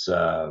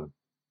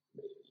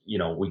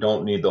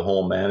don't need the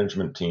whole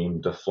management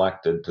team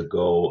deflected to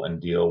go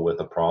and deal with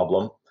a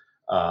problem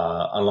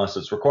unless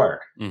it's required.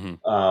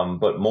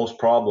 But most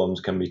problems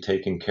can be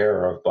taken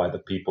care of by the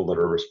people that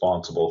are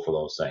responsible for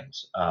those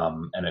things.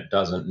 And it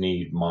doesn't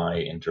need my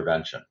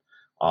intervention.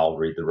 I'll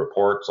read the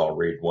reports, I'll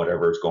read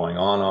whatever's going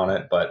on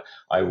it, but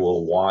I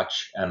will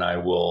watch and I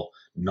will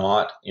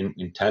not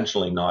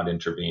intentionally not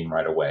intervene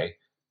right away.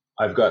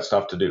 I've got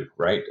stuff to do,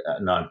 right?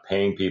 And I'm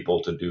paying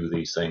people to do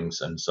these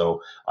things, and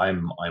so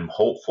I'm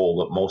hopeful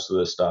that most of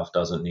this stuff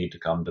doesn't need to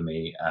come to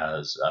me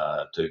as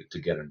to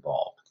get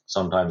involved.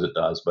 Sometimes it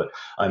does, but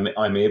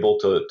I'm able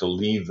to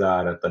leave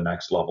that at the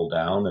next level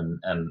down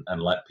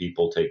and let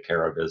people take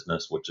care of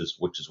business, which is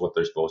what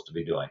they're supposed to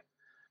be doing.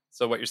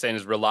 So what you're saying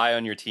is rely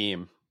on your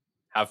team,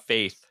 have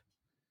faith.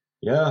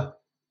 Yeah.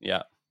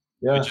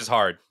 Which is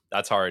hard.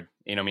 That's hard.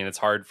 It's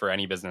hard for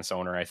any business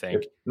owner, I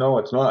think. No,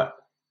 it's not.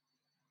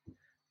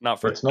 Not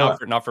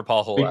for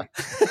Paul Holah.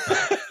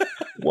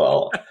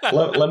 Well,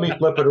 let me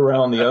flip it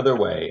around the other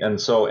way.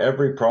 And so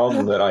every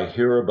problem that I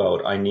hear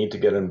about, I need to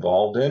get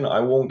involved in,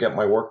 I won't get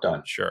my work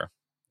done. Sure.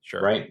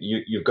 Right?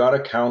 You've got to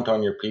count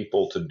on your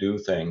people to do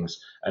things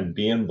and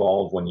be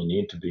involved when you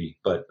need to be.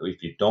 But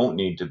if you don't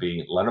need to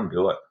be, let them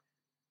do it.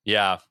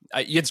 Yeah,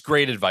 it's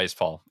great advice,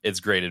 Paul. It's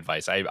great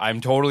advice.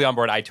 I'm totally on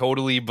board. I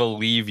totally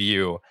believe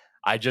you.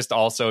 I just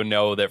also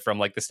know that from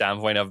like the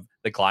standpoint of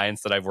the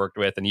clients that I've worked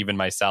with and even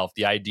myself,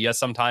 the idea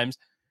sometimes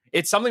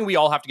it's something we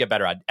all have to get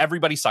better at.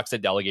 Everybody sucks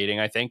at delegating,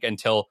 I think,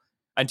 until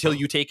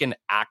you take an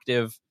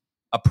active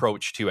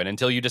approach to it,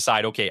 until you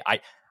decide, okay, I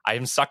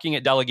am sucking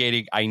at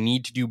delegating. I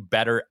need to do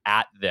better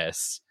at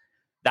this.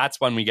 That's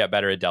when we get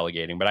better at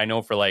delegating. But I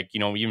know for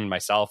even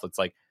myself, it's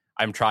like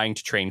I'm trying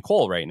to train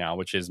Cole right now,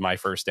 which is my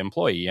first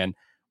employee. And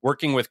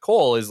working with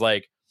Cole is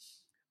like,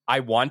 I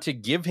want to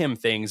give him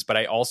things, but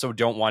I also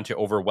don't want to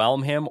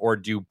overwhelm him or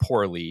do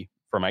poorly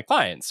for my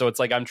clients. So it's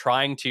like I'm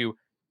trying to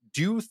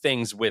do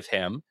things with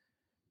him,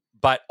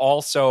 but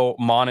also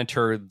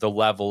monitor the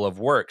level of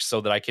work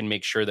so that I can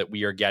make sure that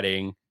we are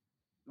getting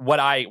what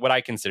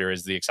I consider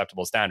is the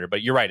acceptable standard.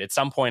 But you're right. At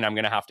some point, I'm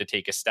going to have to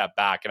take a step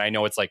back. And I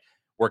know it's like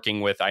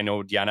working with,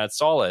 Deanna at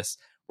Solace,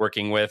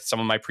 working with some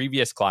of my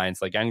previous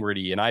clients like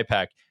Engridy and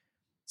IPEC.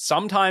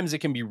 Sometimes it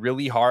can be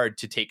really hard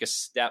to take a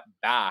step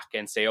back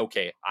and say,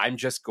 okay, I'm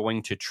just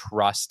going to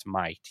trust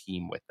my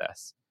team with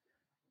this.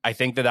 I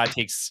think that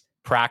takes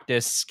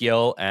practice,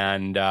 skill,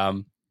 and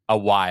a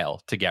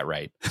while to get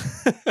right.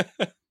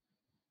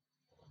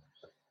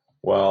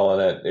 Well,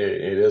 and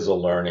it is a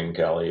learning,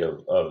 Kelly,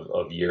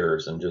 of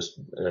years, and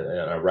just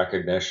a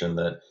recognition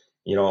that,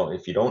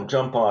 if you don't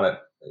jump on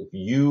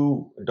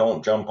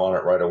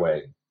it right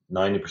away,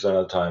 90%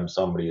 of the time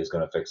somebody is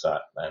going to fix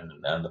that,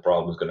 and the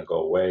problem is going to go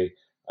away.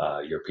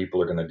 Your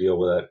people are going to deal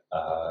with it.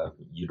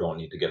 You don't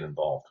need to get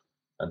involved.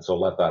 And so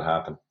let that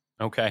happen.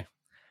 Okay.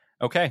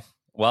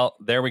 Well,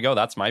 there we go.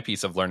 That's my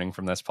piece of learning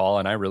from this, Paul.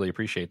 And I really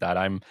appreciate that.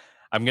 I'm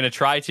going to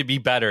try to be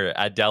better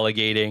at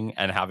delegating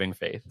and having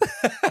faith.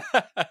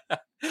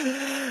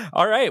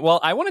 All right. Well,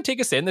 I want to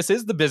take us in. This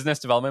is the Business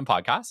Development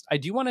Podcast. I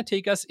do want to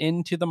take us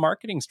into the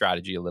marketing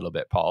strategy a little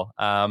bit, Paul.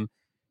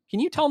 Can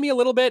you tell me a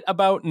little bit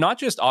about, not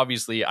just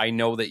obviously, I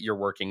know that you're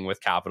working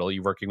with Capital,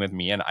 you're working with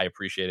me, and I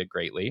appreciate it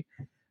greatly.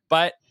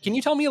 But can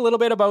you tell me a little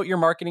bit about your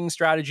marketing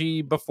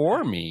strategy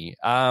before me?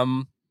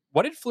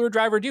 What did Fluor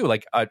Driver do?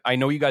 Like, I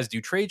know you guys do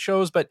trade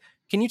shows, but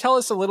can you tell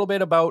us a little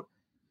bit about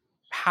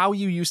how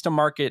you used to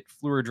market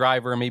Fluor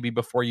Driver maybe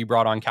before you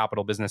brought on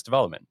Capital Business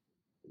Development?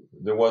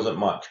 There wasn't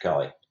much,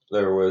 Kelly.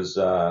 There was,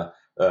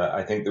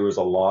 I think there was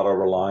a lot of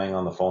relying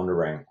on the phone to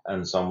ring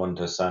and someone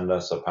to send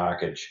us a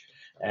package.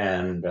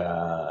 And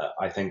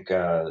I think,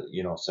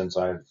 since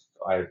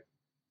I've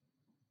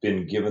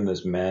been given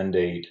this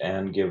mandate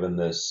and given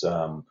this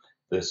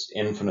this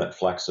infinite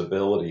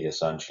flexibility,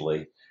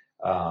 essentially,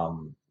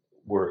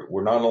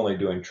 we're not only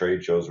doing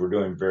trade shows, we're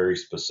doing very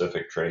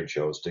specific trade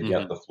shows to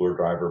get the Fluor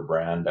Driver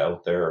brand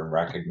out there and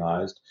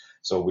recognized.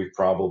 So we've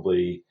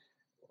probably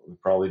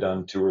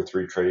done 2 or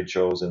 3 trade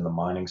shows in the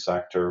mining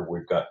sector.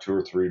 We've got 2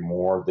 or 3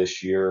 more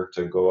this year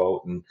to go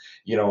out, and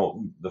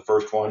the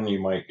first one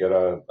you might get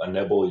a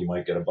nibble, you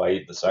might get a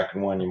bite. The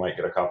second one you might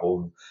get a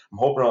couple. I'm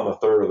hoping on the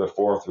third or the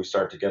fourth we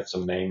start to get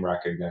some name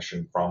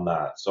recognition from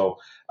that. So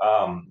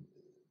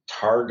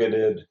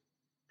targeted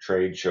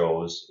trade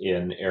shows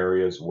in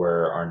areas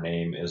where our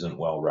name isn't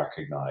well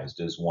recognized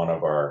is one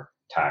of our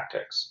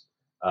tactics.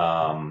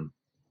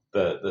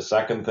 The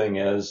second thing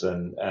is,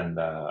 and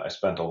I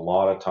spent a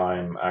lot of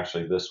time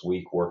actually this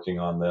week working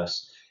on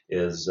this,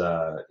 is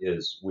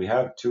we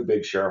have 2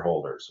 big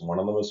shareholders. One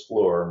of them is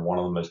Fluor and one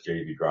of them is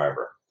JV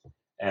Driver.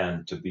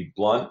 And to be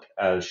blunt,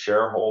 as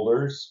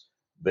shareholders,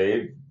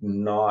 they've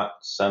not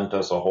sent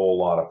us a whole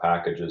lot of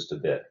packages to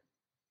bid.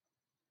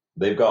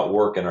 they've got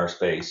work in our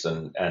space,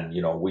 and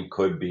we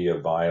could be a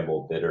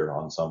viable bidder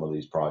on some of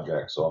these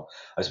projects. So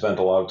I spent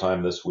a lot of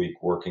time this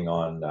week working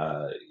on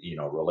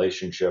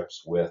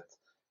relationships with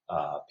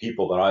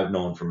people that I've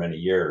known for many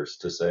years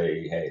to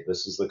say, hey,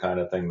 this is the kind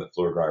of thing that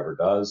Fluor Driver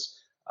does.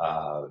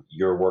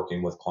 You're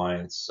working with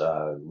clients.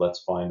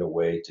 Let's find a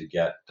way to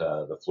get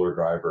the Fluor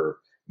Driver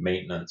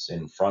maintenance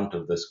in front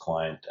of this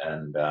client,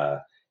 and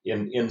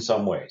in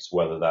some ways,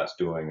 whether that's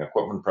doing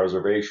equipment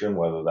preservation,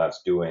 whether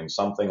that's doing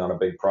something on a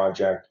big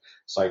project,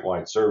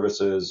 site-wide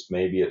services,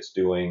 maybe it's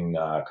doing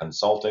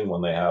consulting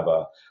when they have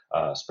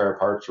a spare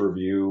parts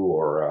review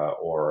or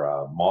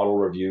a model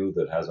review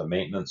that has a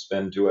maintenance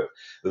spin to it.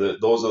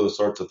 Those are the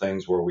sorts of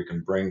things where we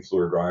can bring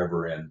Fluor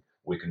Driver in.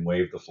 We can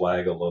wave the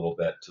flag a little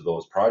bit to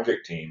those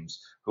project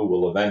teams who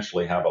will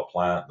eventually have a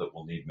plant that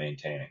will need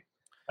maintaining.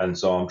 And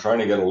so I'm trying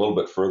to get a little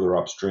bit further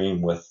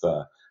upstream with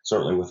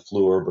certainly with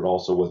Fluor, but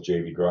also with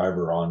JV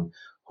Driver on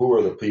who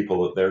are the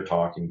people that they're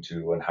talking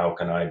to, and how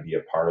can I be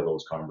a part of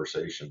those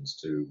conversations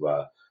to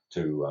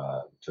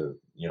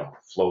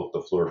float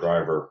the Fluor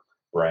Driver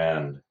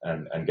brand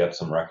and get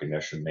some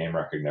recognition, name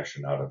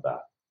recognition out of that.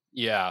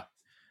 Yeah.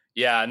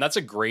 Yeah. And that's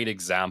a great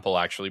example,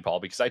 actually, Paul,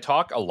 because I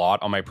talk a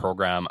lot on my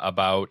program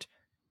about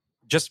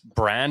just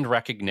brand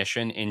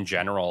recognition in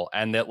general.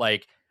 And that,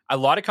 like, a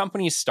lot of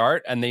companies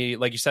start and they,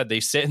 like you said, they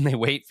sit and they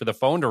wait for the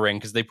phone to ring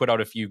because they put out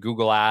a few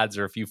Google ads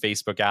or a few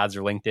Facebook ads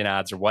or LinkedIn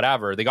ads or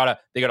whatever. They got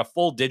a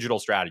full digital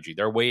strategy.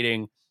 They're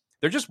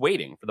just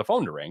waiting for the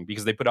phone to ring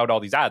because they put out all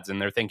these ads and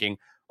they're thinking,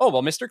 oh,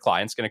 well, Mr.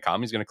 Client's going to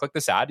come. He's going to click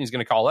this ad and he's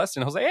going to call us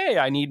and he'll say, hey,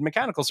 I need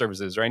mechanical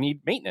services or I need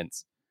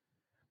maintenance.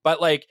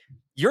 But like,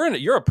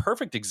 you're a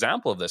perfect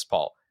example of this,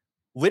 Paul.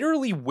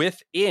 Literally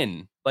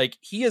within, like,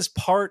 he is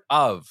part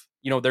of,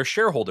 they're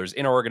shareholders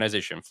in our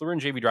organization. Fluor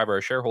and JV Driver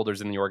are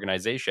shareholders in the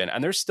organization.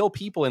 And there's still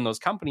people in those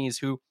companies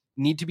who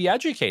need to be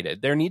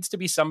educated. There needs to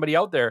be somebody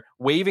out there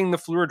waving the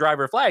Fluor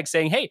Driver flag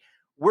saying, hey,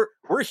 we're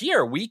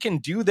here. We can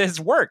do this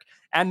work.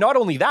 And not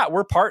only that,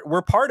 we're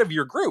part of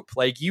your group.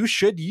 Like, you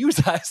should use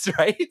us,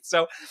 right?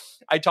 So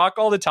I talk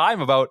all the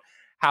time about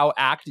how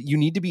you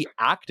need to be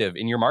active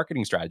in your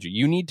marketing strategy.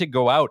 You need to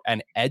go out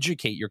and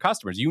educate your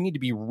customers. You need to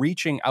be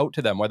reaching out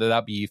to them, whether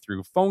that be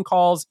through phone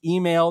calls,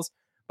 emails,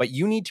 but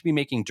you need to be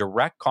making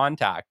direct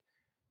contact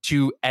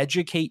to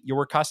educate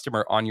your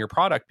customer on your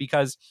product,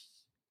 because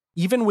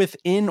even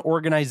within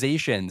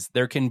organizations,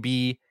 there can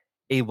be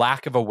a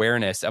lack of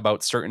awareness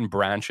about certain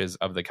branches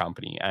of the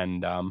company.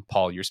 And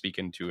Paul, you're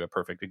speaking to a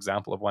perfect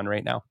example of one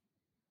right now.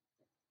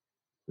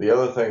 The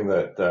other thing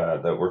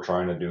that we're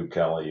trying to do,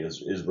 Kelly,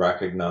 is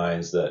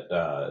recognize that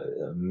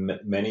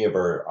many of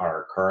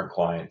our current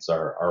clients,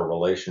 our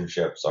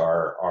relationships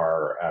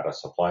are at a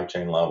supply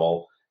chain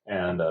level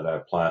and at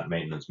a plant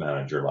maintenance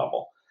manager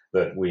level.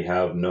 That we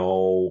have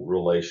no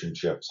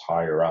relationships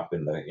higher up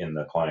in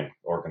the client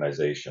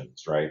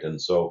organizations, right?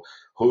 And so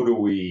who do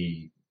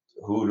we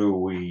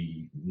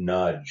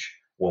nudge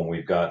when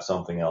we've got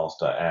something else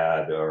to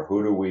add, or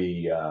who do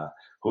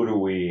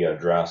we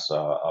address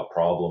a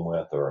problem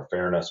with or a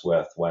fairness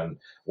with when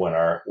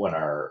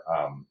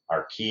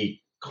our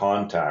key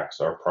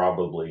contacts are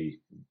probably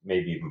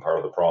maybe even part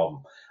of the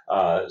problem.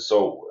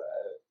 So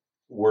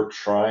we're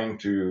trying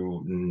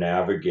to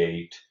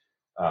navigate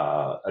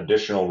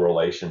additional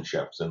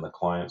relationships in the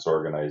client's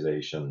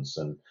organizations,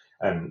 and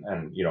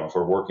if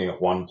we're working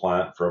at one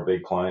plant for a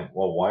big client,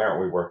 well, why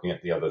aren't we working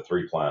at the other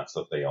 3 plants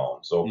that they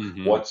own? So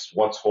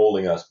what's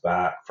holding us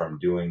back from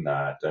doing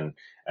that? And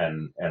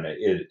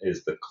it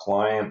is the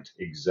client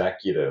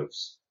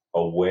executives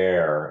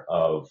aware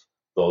of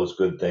those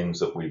good things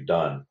that we've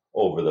done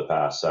over the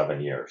past 7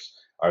 years?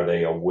 Are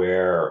they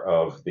aware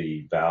of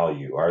the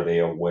value? Are they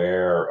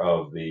aware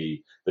of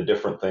the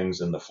different things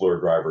in the Fluor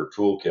Driver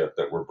toolkit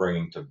that we're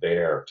bringing to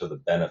bear to the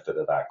benefit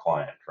of that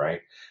client,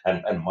 right?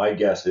 And my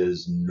guess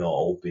is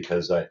no,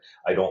 because I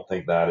don't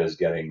think that is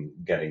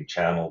getting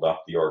channeled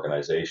up the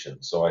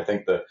organization. So I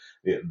think that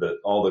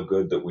all the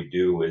good that we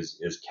do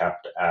is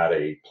kept at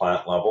a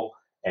plant level.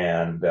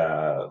 And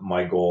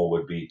my goal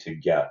would be to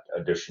get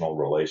additional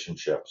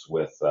relationships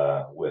with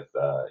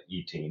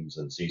E-teams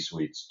and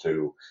C-suites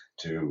to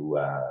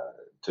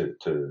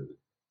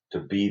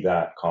be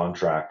that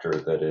contractor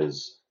that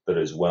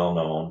is well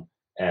known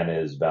and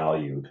is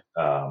valued.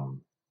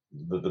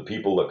 The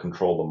people that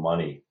control the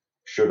money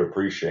should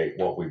appreciate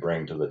what we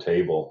bring to the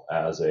table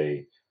as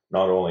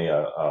not only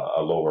a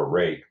lower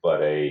rate,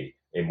 but a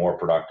more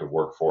productive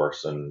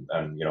workforce, and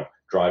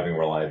driving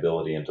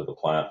reliability into the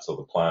plant so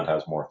the plant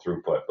has more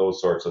throughput, those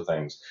sorts of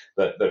things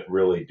that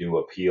really do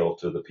appeal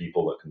to the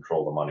people that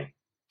control the money.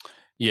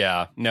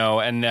 Yeah, no.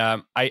 And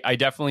I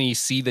definitely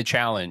see the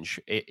challenge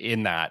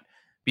in that,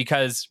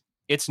 because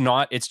it's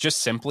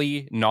just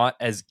simply not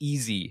as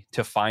easy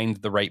to find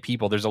the right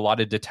people. There's a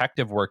lot of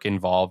detective work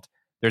involved.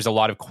 There's a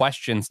lot of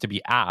questions to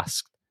be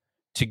asked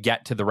to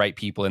get to the right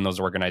people in those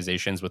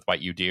organizations with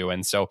what you do.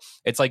 And so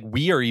it's like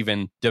we are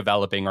even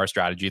developing our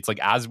strategy. It's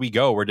like as we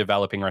go, we're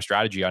developing our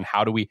strategy on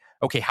how do we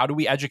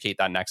educate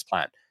that next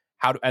plant?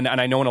 And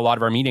I know in a lot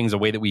of our meetings, the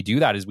way that we do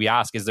that is we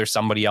ask, is there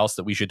somebody else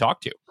that we should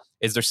talk to?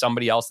 is there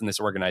somebody else in this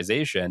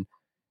organization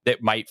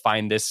that might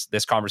find this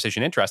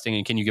conversation interesting?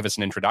 And can you give us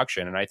an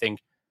introduction? And I think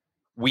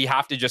we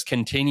have to just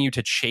continue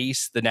to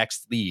chase the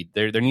next lead.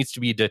 There needs to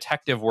be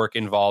detective work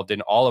involved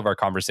in all of our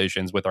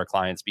conversations with our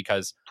clients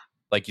because,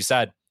 like you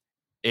said,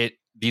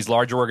 these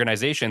larger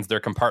organizations, they're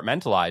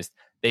compartmentalized.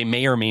 They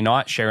may or may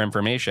not share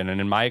information. And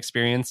in my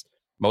experience,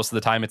 most of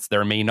the time it's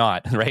there may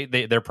not, right?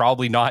 They're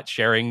probably not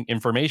sharing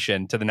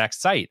information to the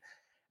next site.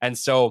 And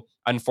so,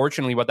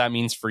 unfortunately, what that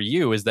means for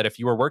you is that if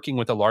you are working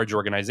with a large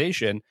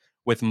organization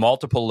with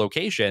multiple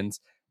locations,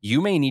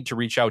 you may need to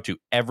reach out to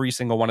every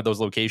single one of those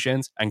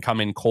locations and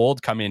come in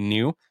cold, come in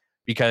new,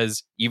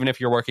 because even if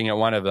you're working at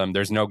one of them,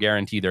 there's no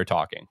guarantee they're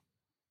talking.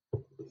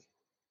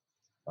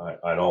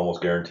 I'd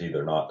almost guarantee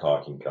they're not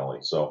talking, Kelly.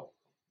 So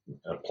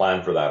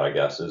plan for that, I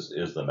guess,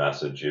 is the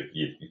message. If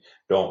you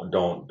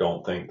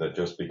don't think that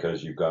just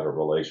because you've got a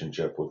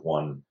relationship with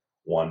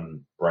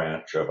one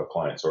branch of a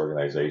client's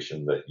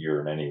organization that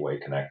you're in any way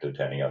connected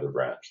to any other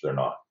branch. They're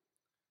not.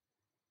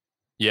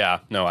 Yeah,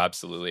 no,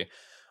 absolutely.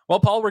 Well,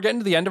 Paul, we're getting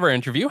to the end of our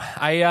interview.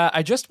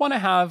 I just want to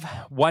have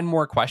one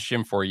more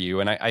question for you,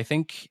 and I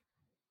think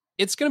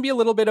it's going to be a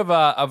little bit of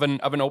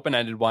an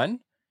open-ended one.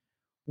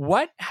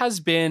 What has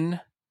been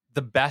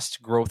the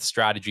best growth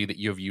strategy that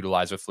you have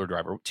utilized with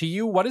FleurDriver? To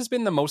you, what has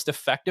been the most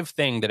effective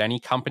thing that any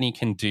company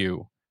can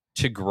do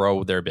to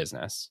grow their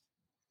business?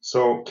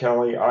 So,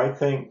 Kelly, I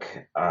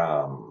think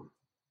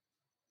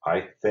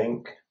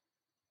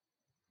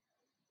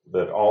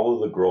that all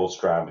of the growth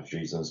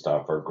strategies and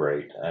stuff are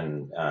great,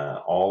 and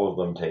all of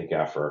them take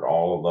effort.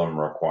 All of them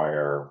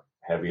require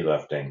heavy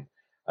lifting.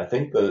 I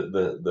think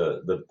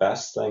the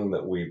best thing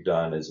that we've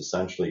done is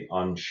essentially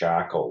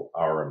unshackle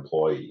our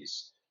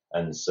employees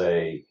and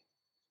say,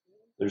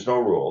 there's no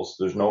rules,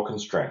 there's no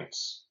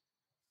constraints.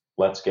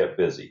 Let's get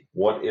busy.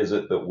 What is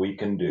it that we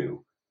can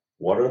do?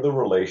 What are the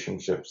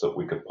relationships that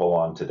we could pull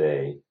on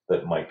today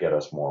that might get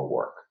us more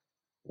work?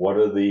 What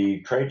are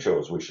the trade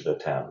shows we should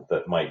attend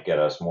that might get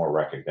us more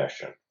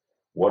recognition?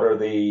 What are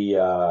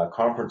the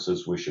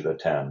conferences we should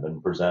attend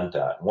and present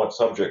at? What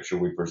subject should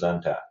we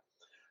present at?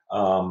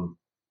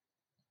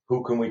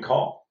 Who can we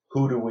call?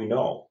 Who do we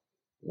know?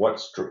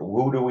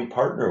 Who do we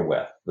partner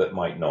with that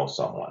might know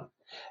someone?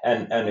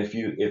 And if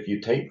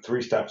you take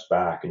 3 steps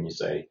back and you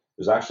say,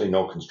 there's actually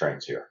no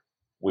constraints here.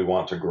 We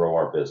want to grow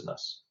our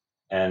business.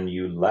 And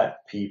you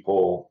let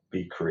people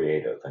be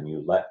creative and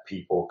you let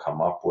people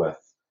come up with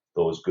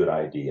those good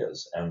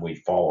ideas, and we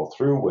follow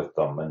through with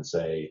them and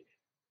say,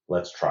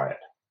 let's try it.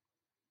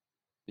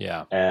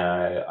 Yeah.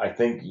 And I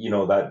think,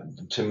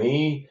 that to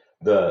me,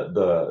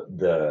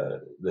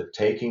 the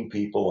taking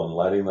people and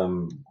letting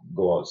them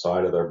go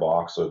outside of their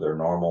box or their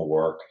normal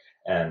work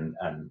and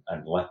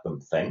let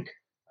them think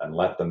and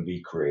let them be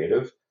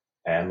creative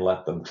and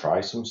let them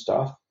try some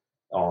stuff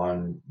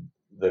on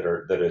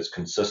that is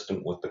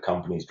consistent with the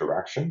company's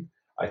direction.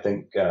 I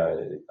think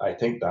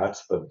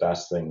that's the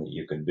best thing that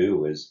you can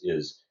do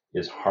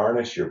is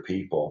harness your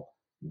people,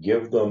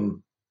 give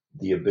them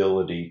the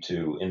ability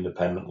to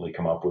independently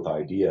come up with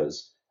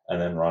ideas and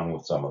then run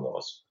with some of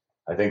those.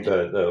 I think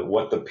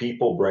what the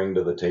people bring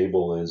to the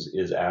table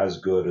is as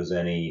good as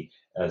any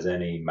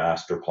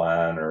master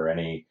plan or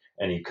any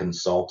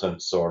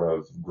consultant sort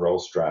of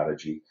growth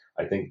strategy.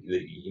 I think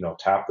that,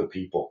 tap the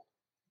people.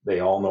 They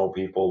all know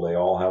people. They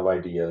all have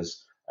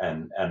ideas,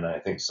 and I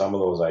think some of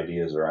those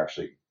ideas are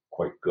actually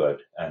quite good,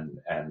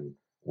 and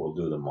we'll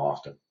do them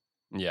often.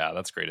 Yeah,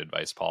 that's great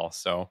advice, Paul.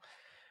 So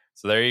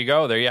there you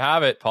go. There you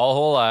have it, Paul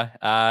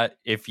Holah.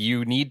 If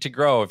you need to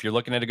grow, if you're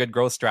looking at a good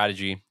growth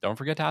strategy, don't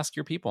forget to ask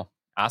your people.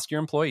 Ask your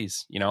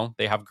employees.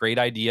 They have great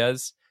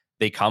ideas.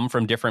 They come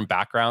from different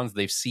backgrounds.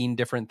 They've seen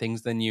different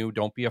things than you.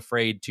 Don't be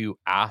afraid to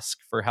ask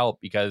for help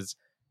because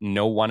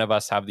no one of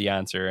us have the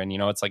answer. And,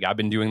 it's like, I've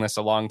been doing this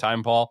a long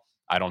time, Paul.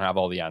 I don't have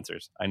all the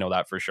answers. I know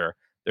that for sure.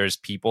 There's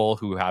people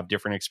who have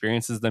different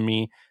experiences than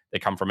me. They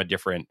come from a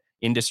different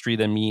industry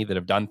than me that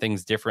have done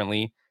things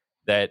differently,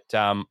 that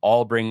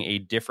all bring a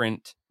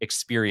different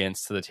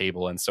experience to the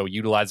table. And so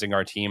utilizing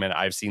our team, and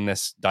I've seen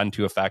this done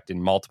to effect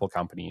in multiple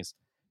companies,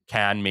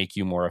 can make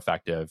you more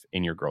effective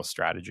in your growth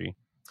strategy.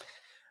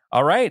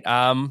 All right.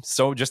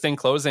 So just in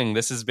closing,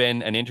 this has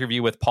been an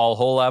interview with Paul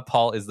Holah.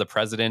 Paul is the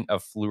president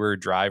of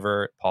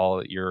FleurDriver.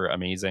 Paul, you're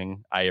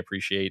amazing. I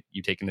appreciate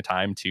you taking the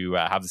time to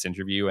have this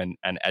interview and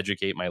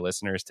educate my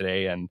listeners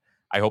today. And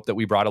I hope that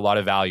we brought a lot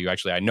of value.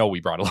 Actually, I know we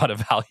brought a lot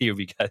of value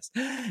because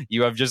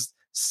you have just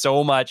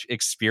so much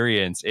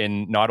experience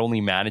in not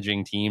only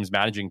managing teams,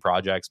 managing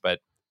projects, but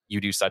you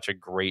do such a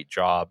great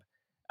job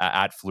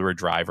at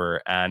FleurDriver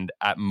and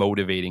at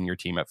motivating your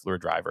team at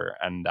FleurDriver.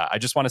 And I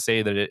just want to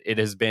say that it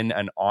has been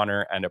an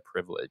honor and a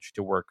privilege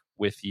to work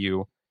with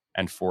you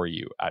and for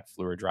you at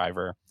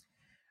FleurDriver.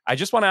 I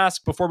just want to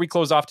ask, before we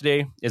close off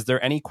today, is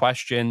there any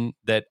question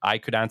that I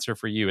could answer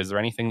for you? Is there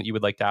anything that you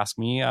would like to ask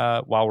me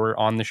while we're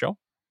on the show?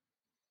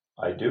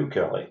 I do,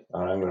 Kelly.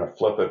 And I'm going to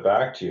flip it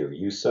back to you.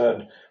 You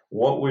said,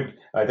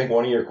 I think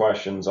one of your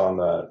questions on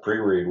the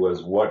pre-read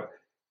was, what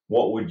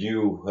would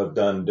you have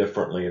done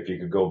differently if you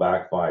could go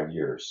back 5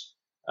 years?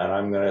 And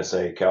I'm going to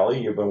say,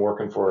 Kelly, you've been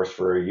working for us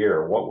for a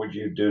year. What would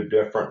you do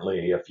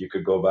differently if you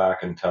could go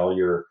back and tell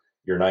your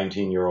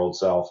 19-year-old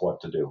self what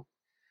to do?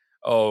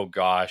 Oh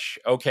gosh.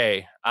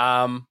 Okay.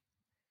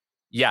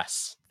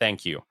 Yes.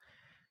 Thank you.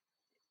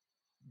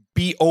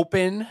 Be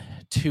open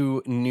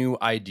to new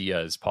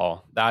ideas,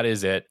 Paul. That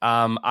is it.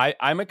 I'm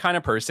a kind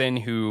of person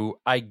who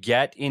I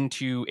get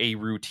into a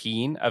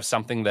routine of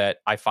something that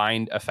I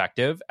find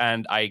effective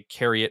and I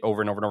carry it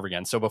over and over and over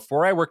again. So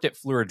before I worked at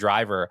Fluor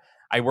Driver,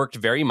 I worked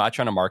very much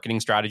on a marketing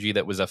strategy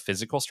that was a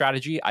physical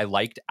strategy. I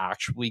liked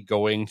actually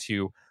going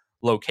to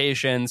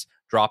locations,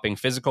 dropping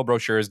physical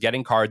brochures,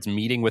 getting cards,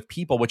 meeting with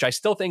people, which I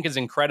still think is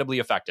incredibly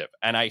effective.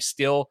 And I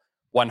still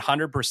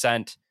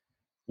 100%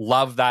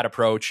 love that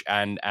approach.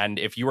 And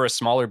if you are a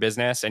smaller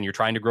business and you're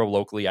trying to grow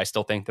locally, I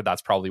still think that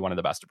that's probably one of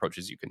the best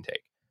approaches you can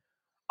take.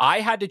 I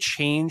had to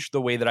change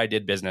the way that I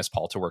did business,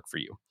 Paul, to work for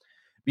you,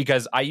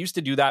 because I used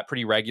to do that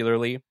pretty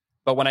regularly.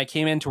 But when I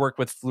came in to work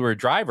with Fluor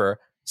Driver,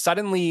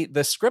 suddenly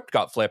the script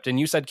got flipped and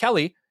you said,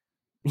 Kelly,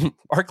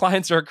 our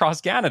clients are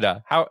across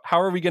Canada. How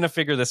are we going to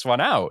figure this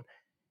one out?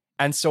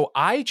 And so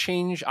I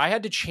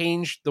had to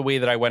change the way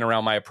that I went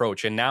around my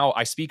approach. And now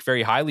I speak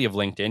very highly of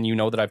LinkedIn. You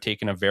know that I've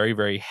taken a very,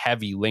 very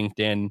heavy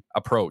LinkedIn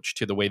approach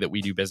to the way that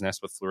we do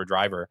business with Fluor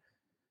Driver.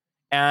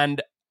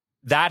 And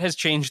that has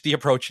changed the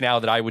approach now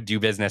that I would do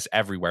business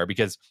everywhere,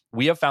 because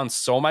we have found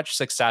so much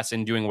success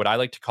in doing what I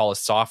like to call a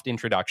soft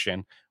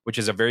introduction, which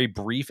is a very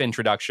brief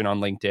introduction on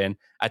LinkedIn,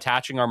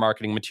 attaching our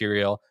marketing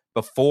material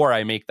before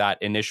I make that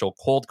initial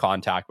cold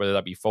contact, whether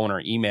that be phone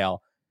or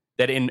email,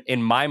 that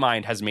in my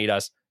mind has made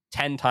us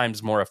 10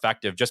 times more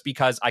effective, just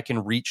because I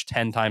can reach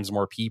 10 times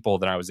more people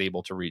than I was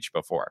able to reach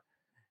before.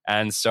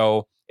 And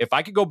so if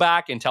I could go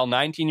back and tell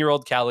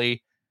 19-year-old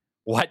Kelly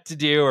what to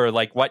do, or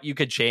like what you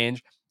could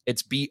change,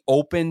 it's be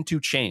open to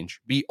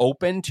change. Be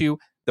open to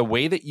the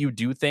way that you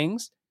do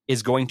things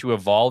is going to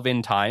evolve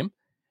in time,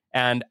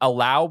 and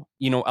allow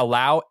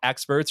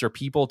experts or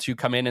people to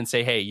come in and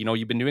say, hey,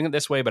 you've been doing it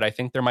this way, but I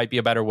think there might be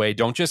a better way.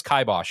 Don't just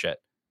kibosh it.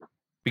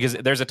 Because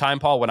there's a time,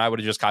 Paul, when I would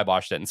have just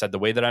kiboshed it and said, the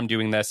way that I'm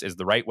doing this is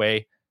the right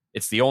way.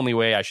 It's the only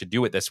way. I should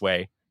do it this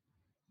way.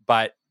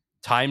 But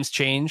times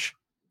change,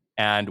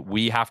 and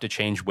we have to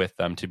change with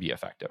them to be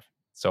effective.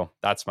 So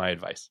that's my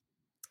advice.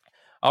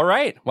 All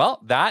right.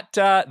 Well, that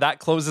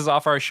closes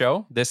off our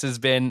show. This has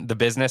been the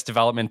Business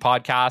Development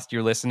Podcast.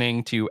 You're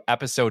listening to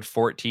episode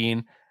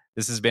 14.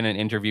 This has been an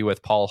interview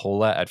with Paul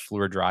Holah at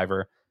Fluor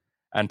Driver.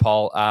 And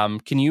Paul,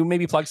 can you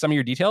maybe plug some of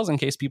your details in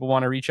case people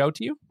want to reach out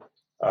to you?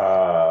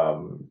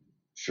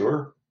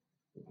 Sure.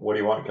 What do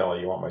you want,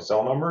 Kelly? You want my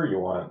cell number? You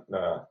want?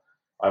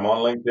 I'm on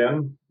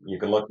LinkedIn. You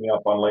can look me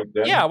up on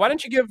LinkedIn. Yeah. Why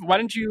don't you give them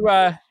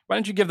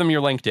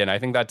your LinkedIn? I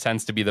think that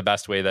tends to be the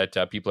best way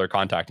that people are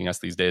contacting us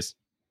these days.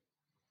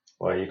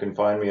 Well, you can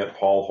find me at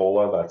Paul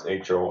Holah. That's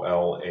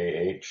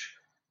HOLAH.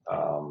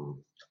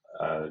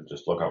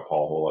 Just look up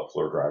Paul Holah at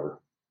Fluor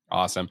Driver.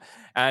 Awesome.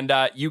 And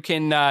you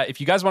can,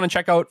 if you guys want to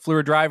check out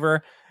Fluor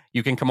Driver,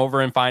 you can come over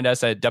and find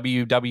us at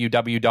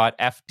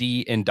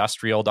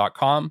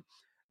www.fdindustrial.com.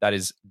 That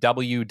is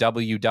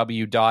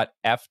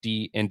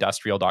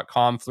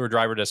www.fdindustrial.com. Fluor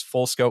Driver does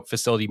full scope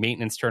facility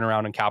maintenance,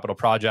 turnaround, and capital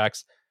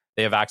projects.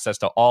 They have access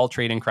to all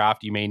trade and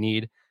craft you may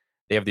need.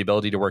 They have the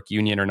ability to work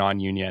union or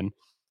non-union.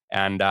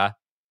 And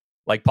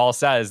like Paul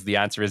says, the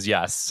answer is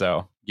yes.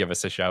 So give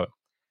us a shout.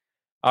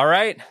 All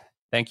right.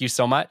 Thank you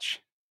so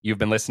much. You've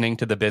been listening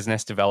to the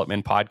Business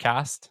Development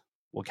Podcast.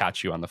 We'll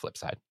catch you on the flip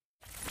side.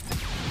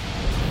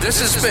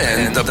 This has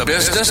been the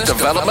Business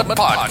Development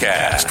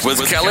Podcast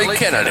with Kelly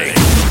Kennedy.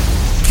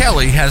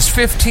 Kelly has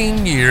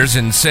 15 years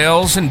in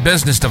sales and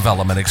business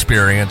development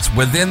experience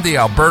within the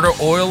Alberta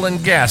oil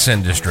and gas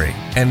industry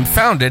and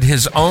founded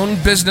his own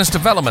business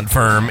development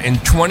firm in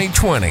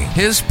 2020.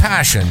 His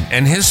passion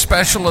and his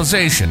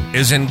specialization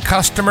is in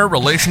customer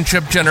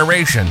relationship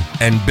generation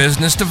and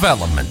business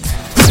development.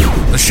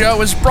 The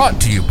show is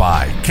brought to you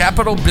by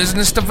Capital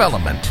Business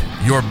Development,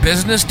 your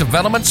business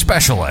development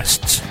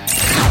specialists.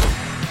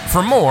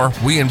 For more,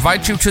 we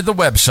invite you to the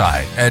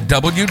website at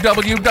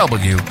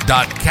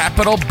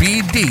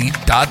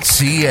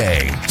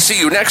www.capitalbd.ca. See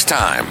you next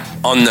time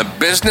on the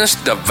Business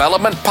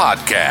Development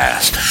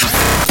Podcast.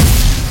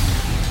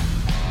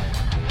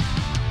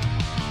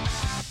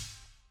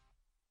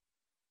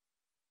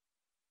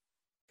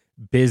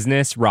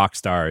 Business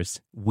Rockstars.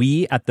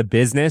 We at the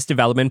Business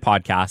Development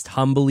Podcast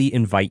humbly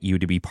invite you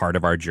to be part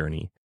of our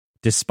journey.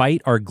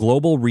 Despite our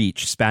global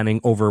reach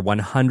spanning over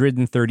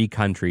 130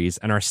 countries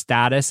and our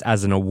status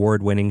as an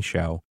award-winning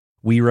show,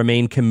 we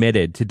remain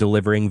committed to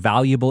delivering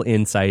valuable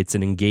insights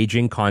and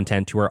engaging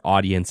content to our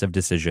audience of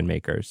decision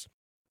makers.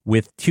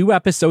 With 2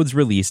 episodes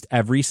released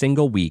every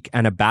single week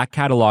and a back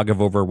catalog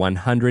of over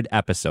 100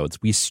 episodes,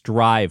 we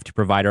strive to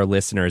provide our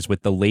listeners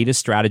with the latest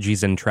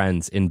strategies and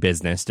trends in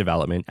business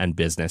development and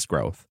business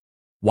growth.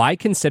 Why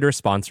consider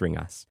sponsoring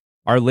us?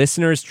 Our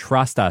listeners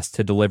trust us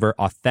to deliver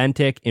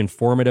authentic,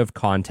 informative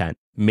content,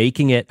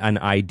 making it an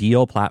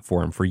ideal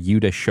platform for you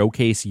to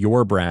showcase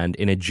your brand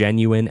in a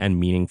genuine and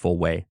meaningful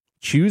way.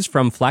 Choose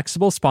from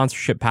flexible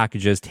sponsorship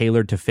packages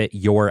tailored to fit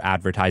your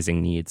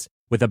advertising needs.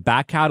 With a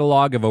back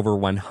catalog of over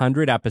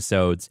 100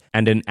 episodes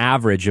and an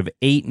average of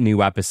 8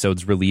 new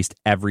episodes released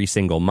every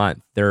single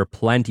month, there are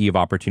plenty of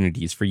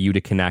opportunities for you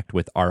to connect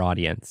with our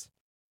audience.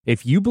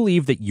 If you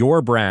believe that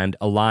your brand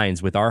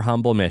aligns with our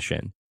humble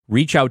mission,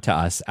 reach out to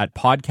us at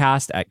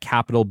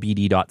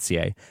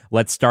podcast@capitalbd.ca.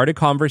 Let's start a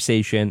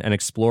conversation and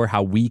explore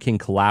how we can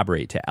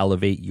collaborate to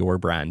elevate your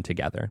brand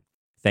together.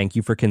 Thank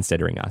you for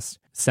considering us.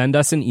 Send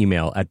us an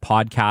email at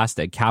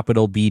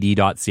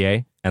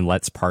podcast@capitalbd.ca and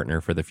let's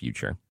partner for the future.